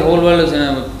Yuga, why the whole world is in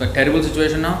a terrible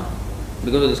situation now?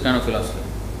 Because of this kind of philosophy.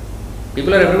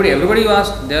 People are everybody you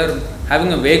ask, they are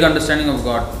having a vague understanding of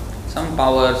God. Some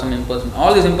power, some impersonal,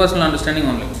 all this impersonal understanding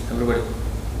only, everybody.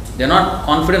 They are not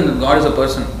confident that God is a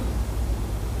person.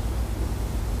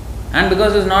 And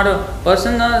because it's not a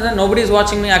person, then nobody is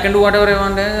watching me, I can do whatever I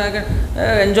want, I can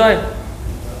enjoy.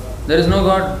 There is no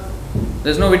God,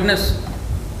 there is no witness.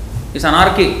 It's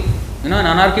anarchy. In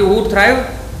anarchy, who would thrive?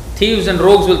 Thieves and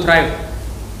rogues will thrive.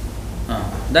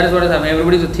 That is what is happening.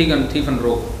 Everybody is a thief and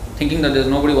rogue, thinking that there is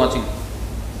nobody watching.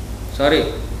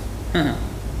 Sorry.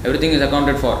 Everything is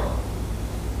accounted for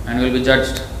and will be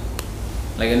judged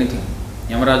like anything.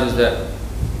 Yamaraj is there.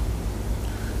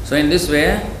 So in this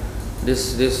way,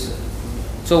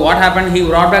 so what happened? He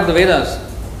brought back the Vedas.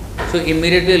 So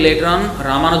immediately later on,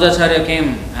 Ramanujacharya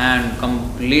came and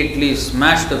completely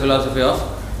smashed the philosophy of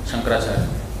Shankaracharya.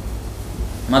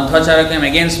 Madhvacharya came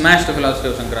again, smashed the philosophy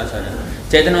of Shankaracharya.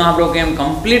 Chaitanya Mahaprabhu came,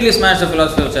 completely smashed the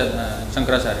philosophy of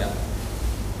Shankaracharya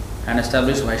and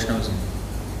established Vaishnavism.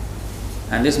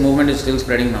 And this movement is still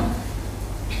spreading now.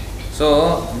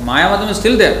 So Māyāvādam is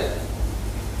still there.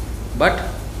 But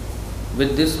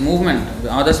with this movement,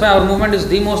 that's why our movement is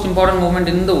the most important movement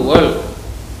in the world.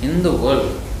 In the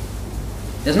world.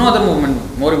 There's no other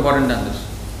movement more important than this.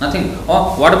 Nothing.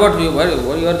 Oh, what about you?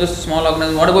 You are just a small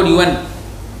organization. What about UN?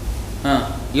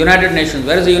 United Nations.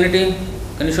 Where is the unity?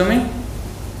 Can you show me?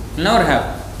 You'll never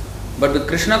have. But with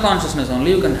Krishna consciousness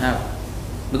only you can have.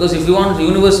 Because if you want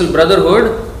universal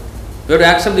brotherhood, you have to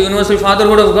accept the universal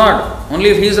fatherhood of God. Only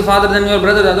if He is the father, then you are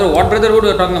brother. Otherwise, what brotherhood we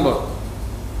are talking about?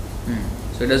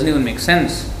 So it doesn't even make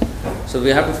sense. So we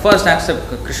have to first accept.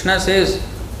 Krishna says,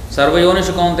 Sarva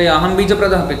yonishu kaunteya aham bija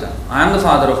pradah pita. I am the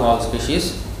father of all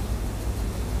species.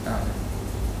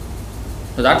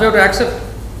 So that we have to accept.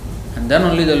 And then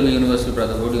only there will be universal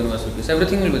brotherhood, universal peace.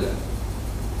 Everything will be there.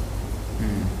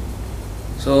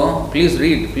 So please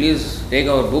read. Please take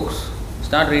our books.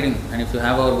 Start reading. And if you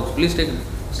have our books, please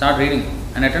start reading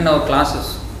and attend our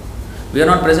classes. We are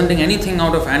not presenting anything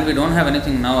out of hand. We don't have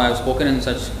anything now. I have spoken in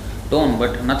such tone,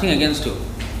 but nothing against you.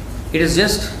 It is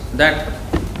just that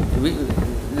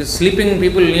the sleeping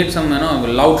people need some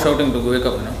loud shouting to wake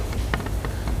up.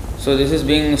 So this is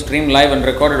being streamed live and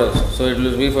recorded also. So it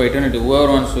will be for eternity.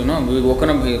 Whoever wants to be woken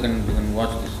up, he can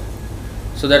watch this.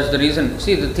 So that's the reason.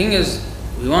 See, the thing is,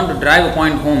 we want to drive a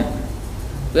point home.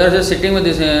 We are just sitting with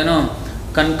this,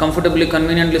 comfortably,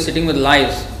 conveniently sitting with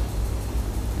lies.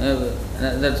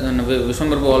 That's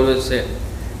Vishwambarbu always say.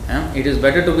 It is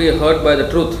better to be hurt by the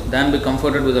truth than be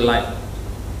comforted with a lie.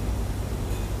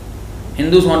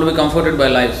 Hindus want to be comforted by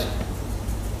lies.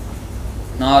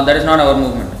 No, that is not our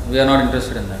movement. We are not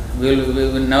interested in that. We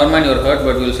will never mind you are hurt,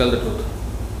 but we will tell the truth.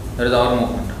 That is our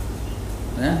movement.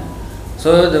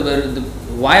 So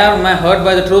why am I hurt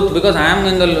by the truth? Because I am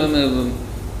in the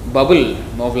bubble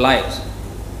of lies.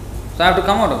 So I have to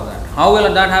come out of that. How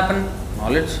will that happen?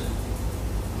 Knowledge.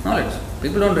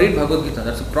 People don't read Bhagavad Gita.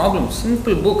 That's a problem.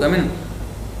 Simple book.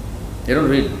 They don't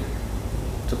read.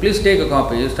 So please take a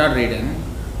copy. You start reading.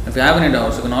 If you have any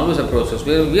doubts, you can always approach us.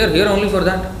 We are here only for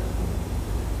that.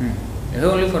 We are here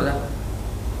only for that.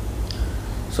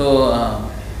 So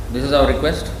this is our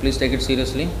request. Please take it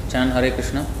seriously. Chant Hare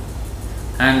Krishna.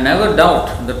 And never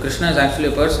doubt that Krishna is actually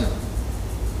a person.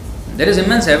 There is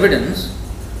immense evidence.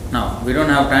 Now, we don't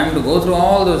have time to go through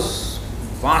all this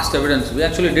vast evidence. We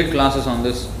actually did classes on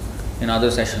this in other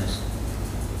sessions.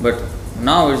 But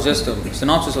now it's just a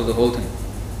synopsis of the whole thing.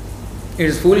 It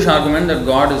is foolish argument that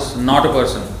God is not a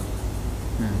person.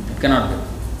 It cannot be.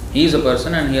 He is a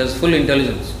person and He has full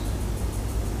intelligence.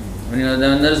 When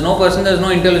there is no person, there is no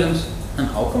intelligence. And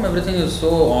how come everything is so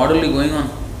orderly going on?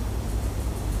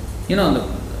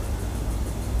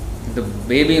 The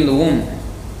baby in the womb,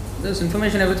 there is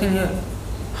information, everything here.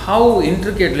 How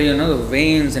intricately, the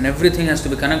veins and everything has to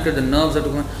be connected, the nerves have to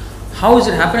come. How is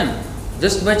it happening?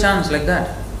 Just by chance, like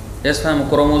that. Just from a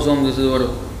chromosome, this is what.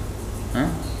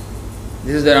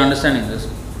 This is their understanding. This,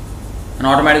 and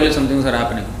automatically some things are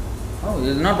happening. Oh, it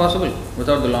is not possible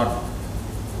without the Lord.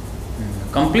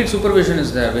 Complete supervision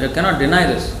is there. We cannot deny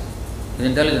this. His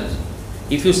intelligence.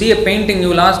 If you see a painting, you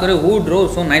will ask, who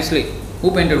drew so nicely?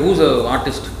 Who painted? Who's the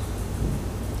artist?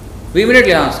 We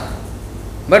immediately ask.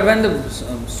 But when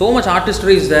so much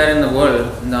artistry is there in the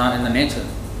world, in the nature,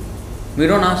 we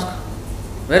don't ask.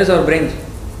 Where is our brain?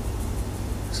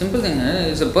 Simple thing.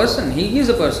 It's a person. He is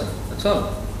a person. That's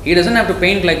all. He doesn't have to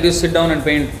paint like this, sit down and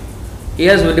paint. He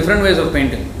has different ways of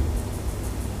painting.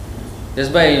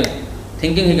 Just by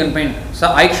thinking he can paint.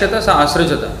 Sa aikshata, sa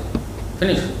asrajata.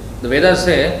 Finish. The Vedas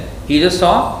say he just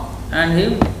saw and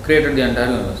he created the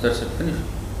entire universe. That's it. Finish.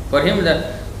 For him,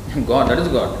 that is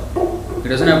God. He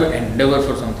doesn't have to endeavor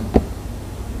for something.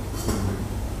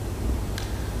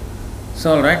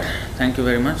 So, all right. Thank you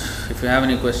very much. If you have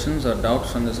any questions or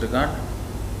doubts on this regard,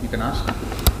 you can ask.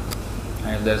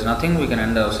 And if there is nothing, we can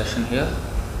end our session here.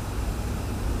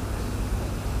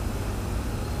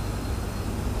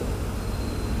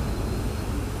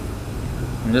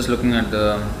 I'm just looking at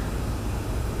the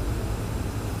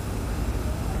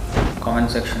comment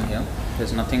section here.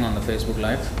 There's nothing on the Facebook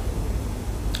Live.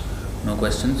 No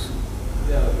questions?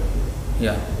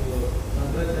 Yeah.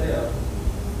 So,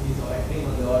 he's acting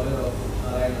on the order of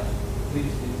Narayana, three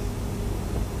states.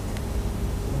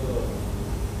 So,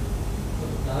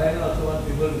 Narayana also wants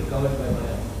people recovered by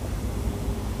Maya.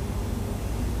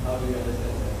 How do you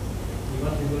understand that? He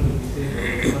wants people to be saved,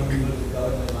 he wants people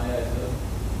recovered by Maya as well.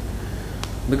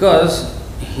 Because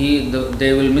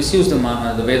they will misuse the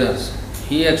Vedas.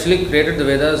 He actually created the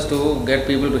Vedas to get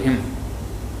people to him.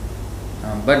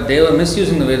 But they were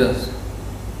misusing the Vedas.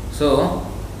 So,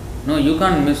 no, you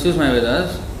can't misuse my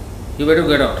Vedas. You better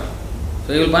get out.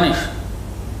 So he will punish.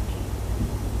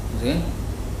 See?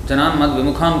 Janan mad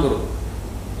vimukhan kuru.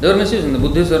 They were misusing. The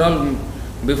Buddhists were all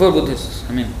before Buddhists.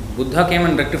 Buddha came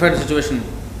and rectified the situation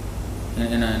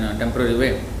in a temporary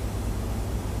way.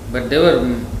 But they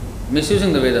were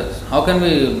misusing the Vedas. How can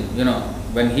we,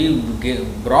 when he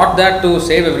brought that to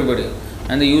save everybody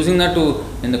and they're using that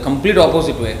in the complete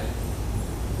opposite way,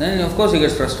 then of course he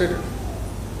gets frustrated.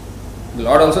 The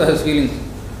Lord also has feelings.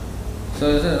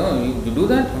 So he says, oh, you do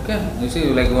that? Okay. You see,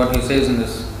 like what he says in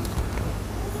this.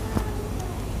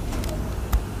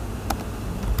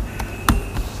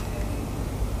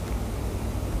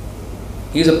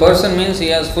 He is a person means he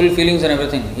has full feelings and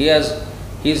everything. He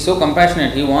is so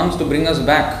compassionate. He wants to bring us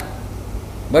back.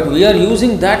 But we are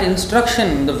using that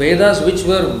instruction, the Vedas which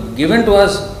were given to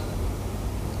us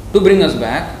to bring us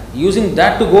back, using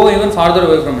that to go even farther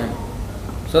away from him.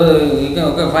 So you can,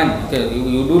 okay, fine, okay,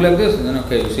 you do like this, then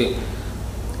okay, you see.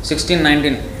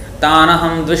 16-19.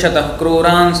 Tanaham dvishatah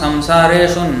kruran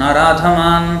samsareshu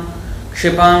naradhaman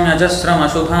kshipam yajasram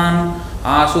ashubhan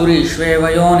asuri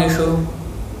shvevayonishu.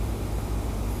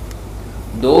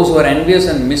 Those who are envious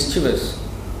and mischievous,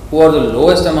 who are the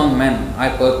lowest among men, I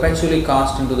perpetually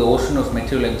cast into the ocean of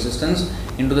material existence,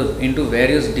 into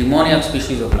various demoniac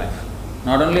species of life.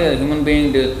 Not only a human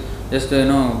being just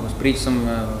preach some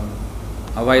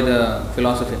Avaida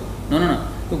philosophy. No.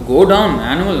 You go down,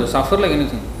 animals suffer like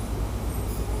anything.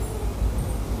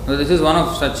 So this is one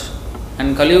of such.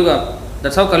 And Kali Yuga,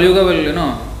 that's how Kali Yuga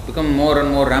will become more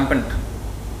and more rampant.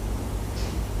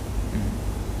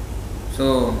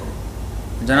 So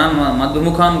Janan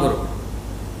madhumukhan guru.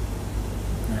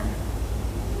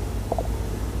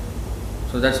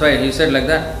 So that's why he said like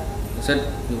that. He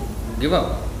said, give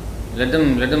up. Let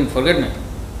them forget me.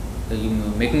 They're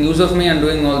making use of me and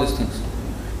doing all these things.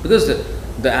 Because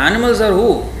the animals are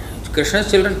who? Krishna's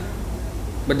children.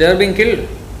 But they are being killed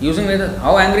using Vedas.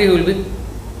 How angry he will be?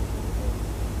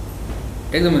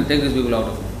 Take these people out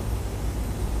of him.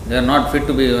 They are not fit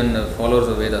to be even the followers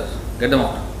of Vedas. Get them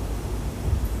out.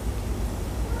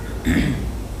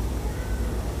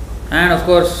 And of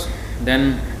course,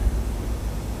 then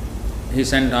he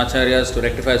sent acharyas to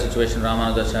rectify the situation,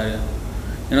 Ramanujacharya.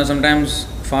 Sometimes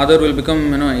father will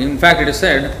become, in fact it is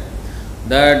said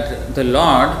that the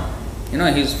Lord,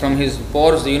 he's from his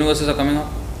pores, the universes are coming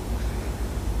up.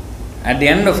 At the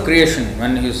end of creation,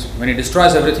 when he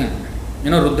destroys everything,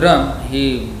 Rudra,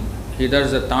 he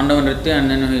does the Tandava Nritya and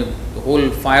then the whole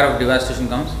fire of devastation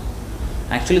comes.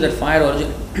 Actually that fire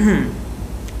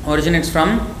originates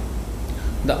from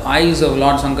the eyes of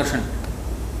Lord Sankarshan.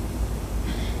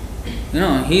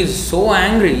 He is so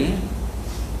angry,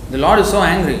 the Lord is so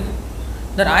angry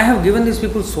that I have given these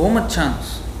people so much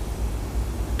chance.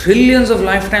 Trillions of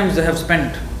lifetimes they have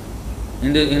spent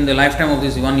in the lifetime of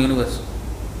this one universe.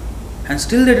 And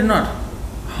still they did not.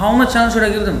 How much chance should I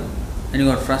give them? and he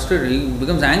got frustrated, he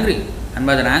becomes angry, and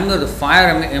by that anger the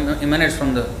fire emanates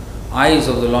from the eyes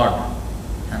of the Lord,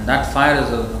 and that fire is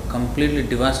completely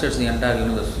devastates the entire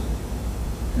universe.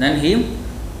 And then he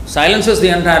silences the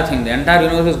entire thing, the entire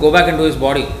universe will go back into his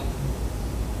body,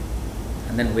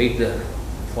 and then wait there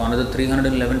for another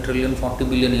 311 trillion 40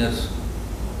 billion years,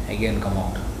 again come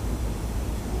out.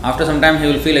 After some time he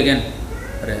will feel again,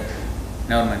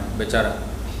 never mind, bechara,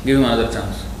 give him another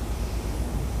chance.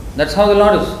 That's how the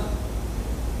Lord is.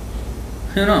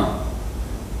 You know,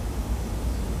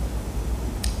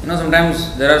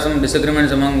 sometimes there are some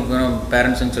disagreements among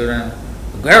parents and children.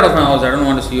 Get out of my house, I don't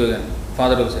want to see you again.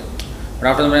 Father will say. But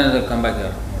after some time they come back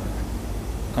here.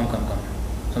 Come.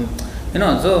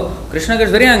 So Krishna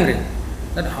gets very angry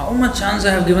that how much chance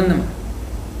I have given them.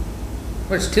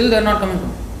 But still they are not coming.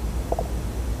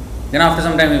 Then after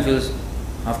some time he feels,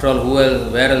 after all,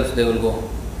 where else they will go?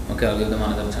 Okay, I'll give them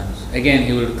another chance. Again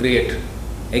he will create.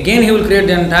 Again he will create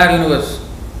the entire universe.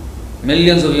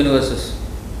 Millions of universes.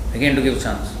 Again to give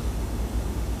chance.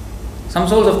 Some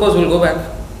souls of course will go back.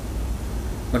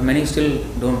 But many still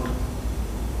don't.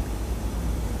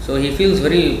 So he feels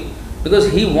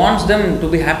because he wants them to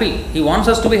be happy. He wants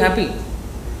us to be happy.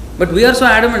 But we are so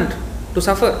adamant to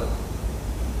suffer.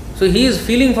 So he is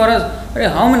feeling for us,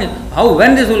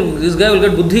 when this guy will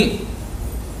get buddhi?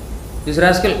 This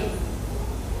rascal.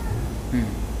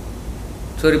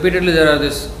 So repeatedly there are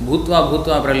this bhutva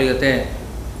praliyate,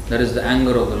 there is the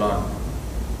anger of the Lord.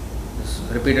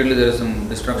 Repeatedly there is some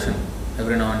destruction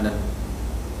every now and then.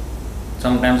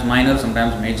 Sometimes minor,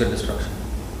 sometimes major destruction.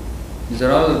 These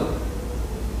are all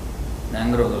the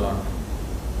anger of the Lord.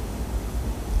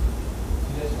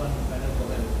 Just one final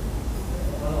comment.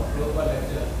 One of Prabhupada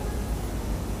lecture,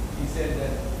 he said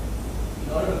that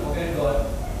in order to forget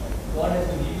God has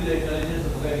to give you the intelligence to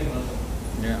forget Him also.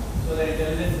 Yeah. So the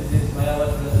intelligence is this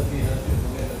Māyāvāda philosophy helps you to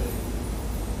forget everything.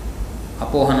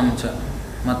 Apohanam cha.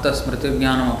 Matta smriti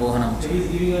jnanam apohanam cha. So he is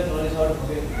giving us knowledge how to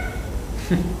forget.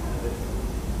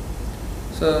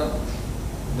 So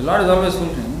the Lord is always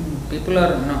fulfilling. People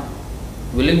are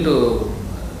willing to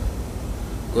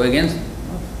go against.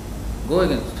 Go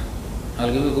against.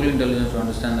 I'll give you full intelligence to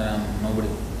understand that I am nobody.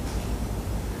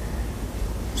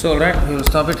 So alright, we will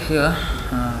stop it here.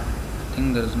 I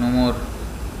think there is no more.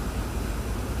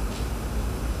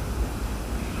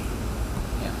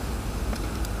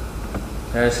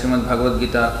 Jai Srimad Bhagavad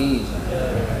Gita ki,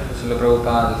 Srila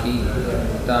Prabhupada ki,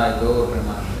 Jai Gaur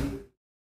Premanand.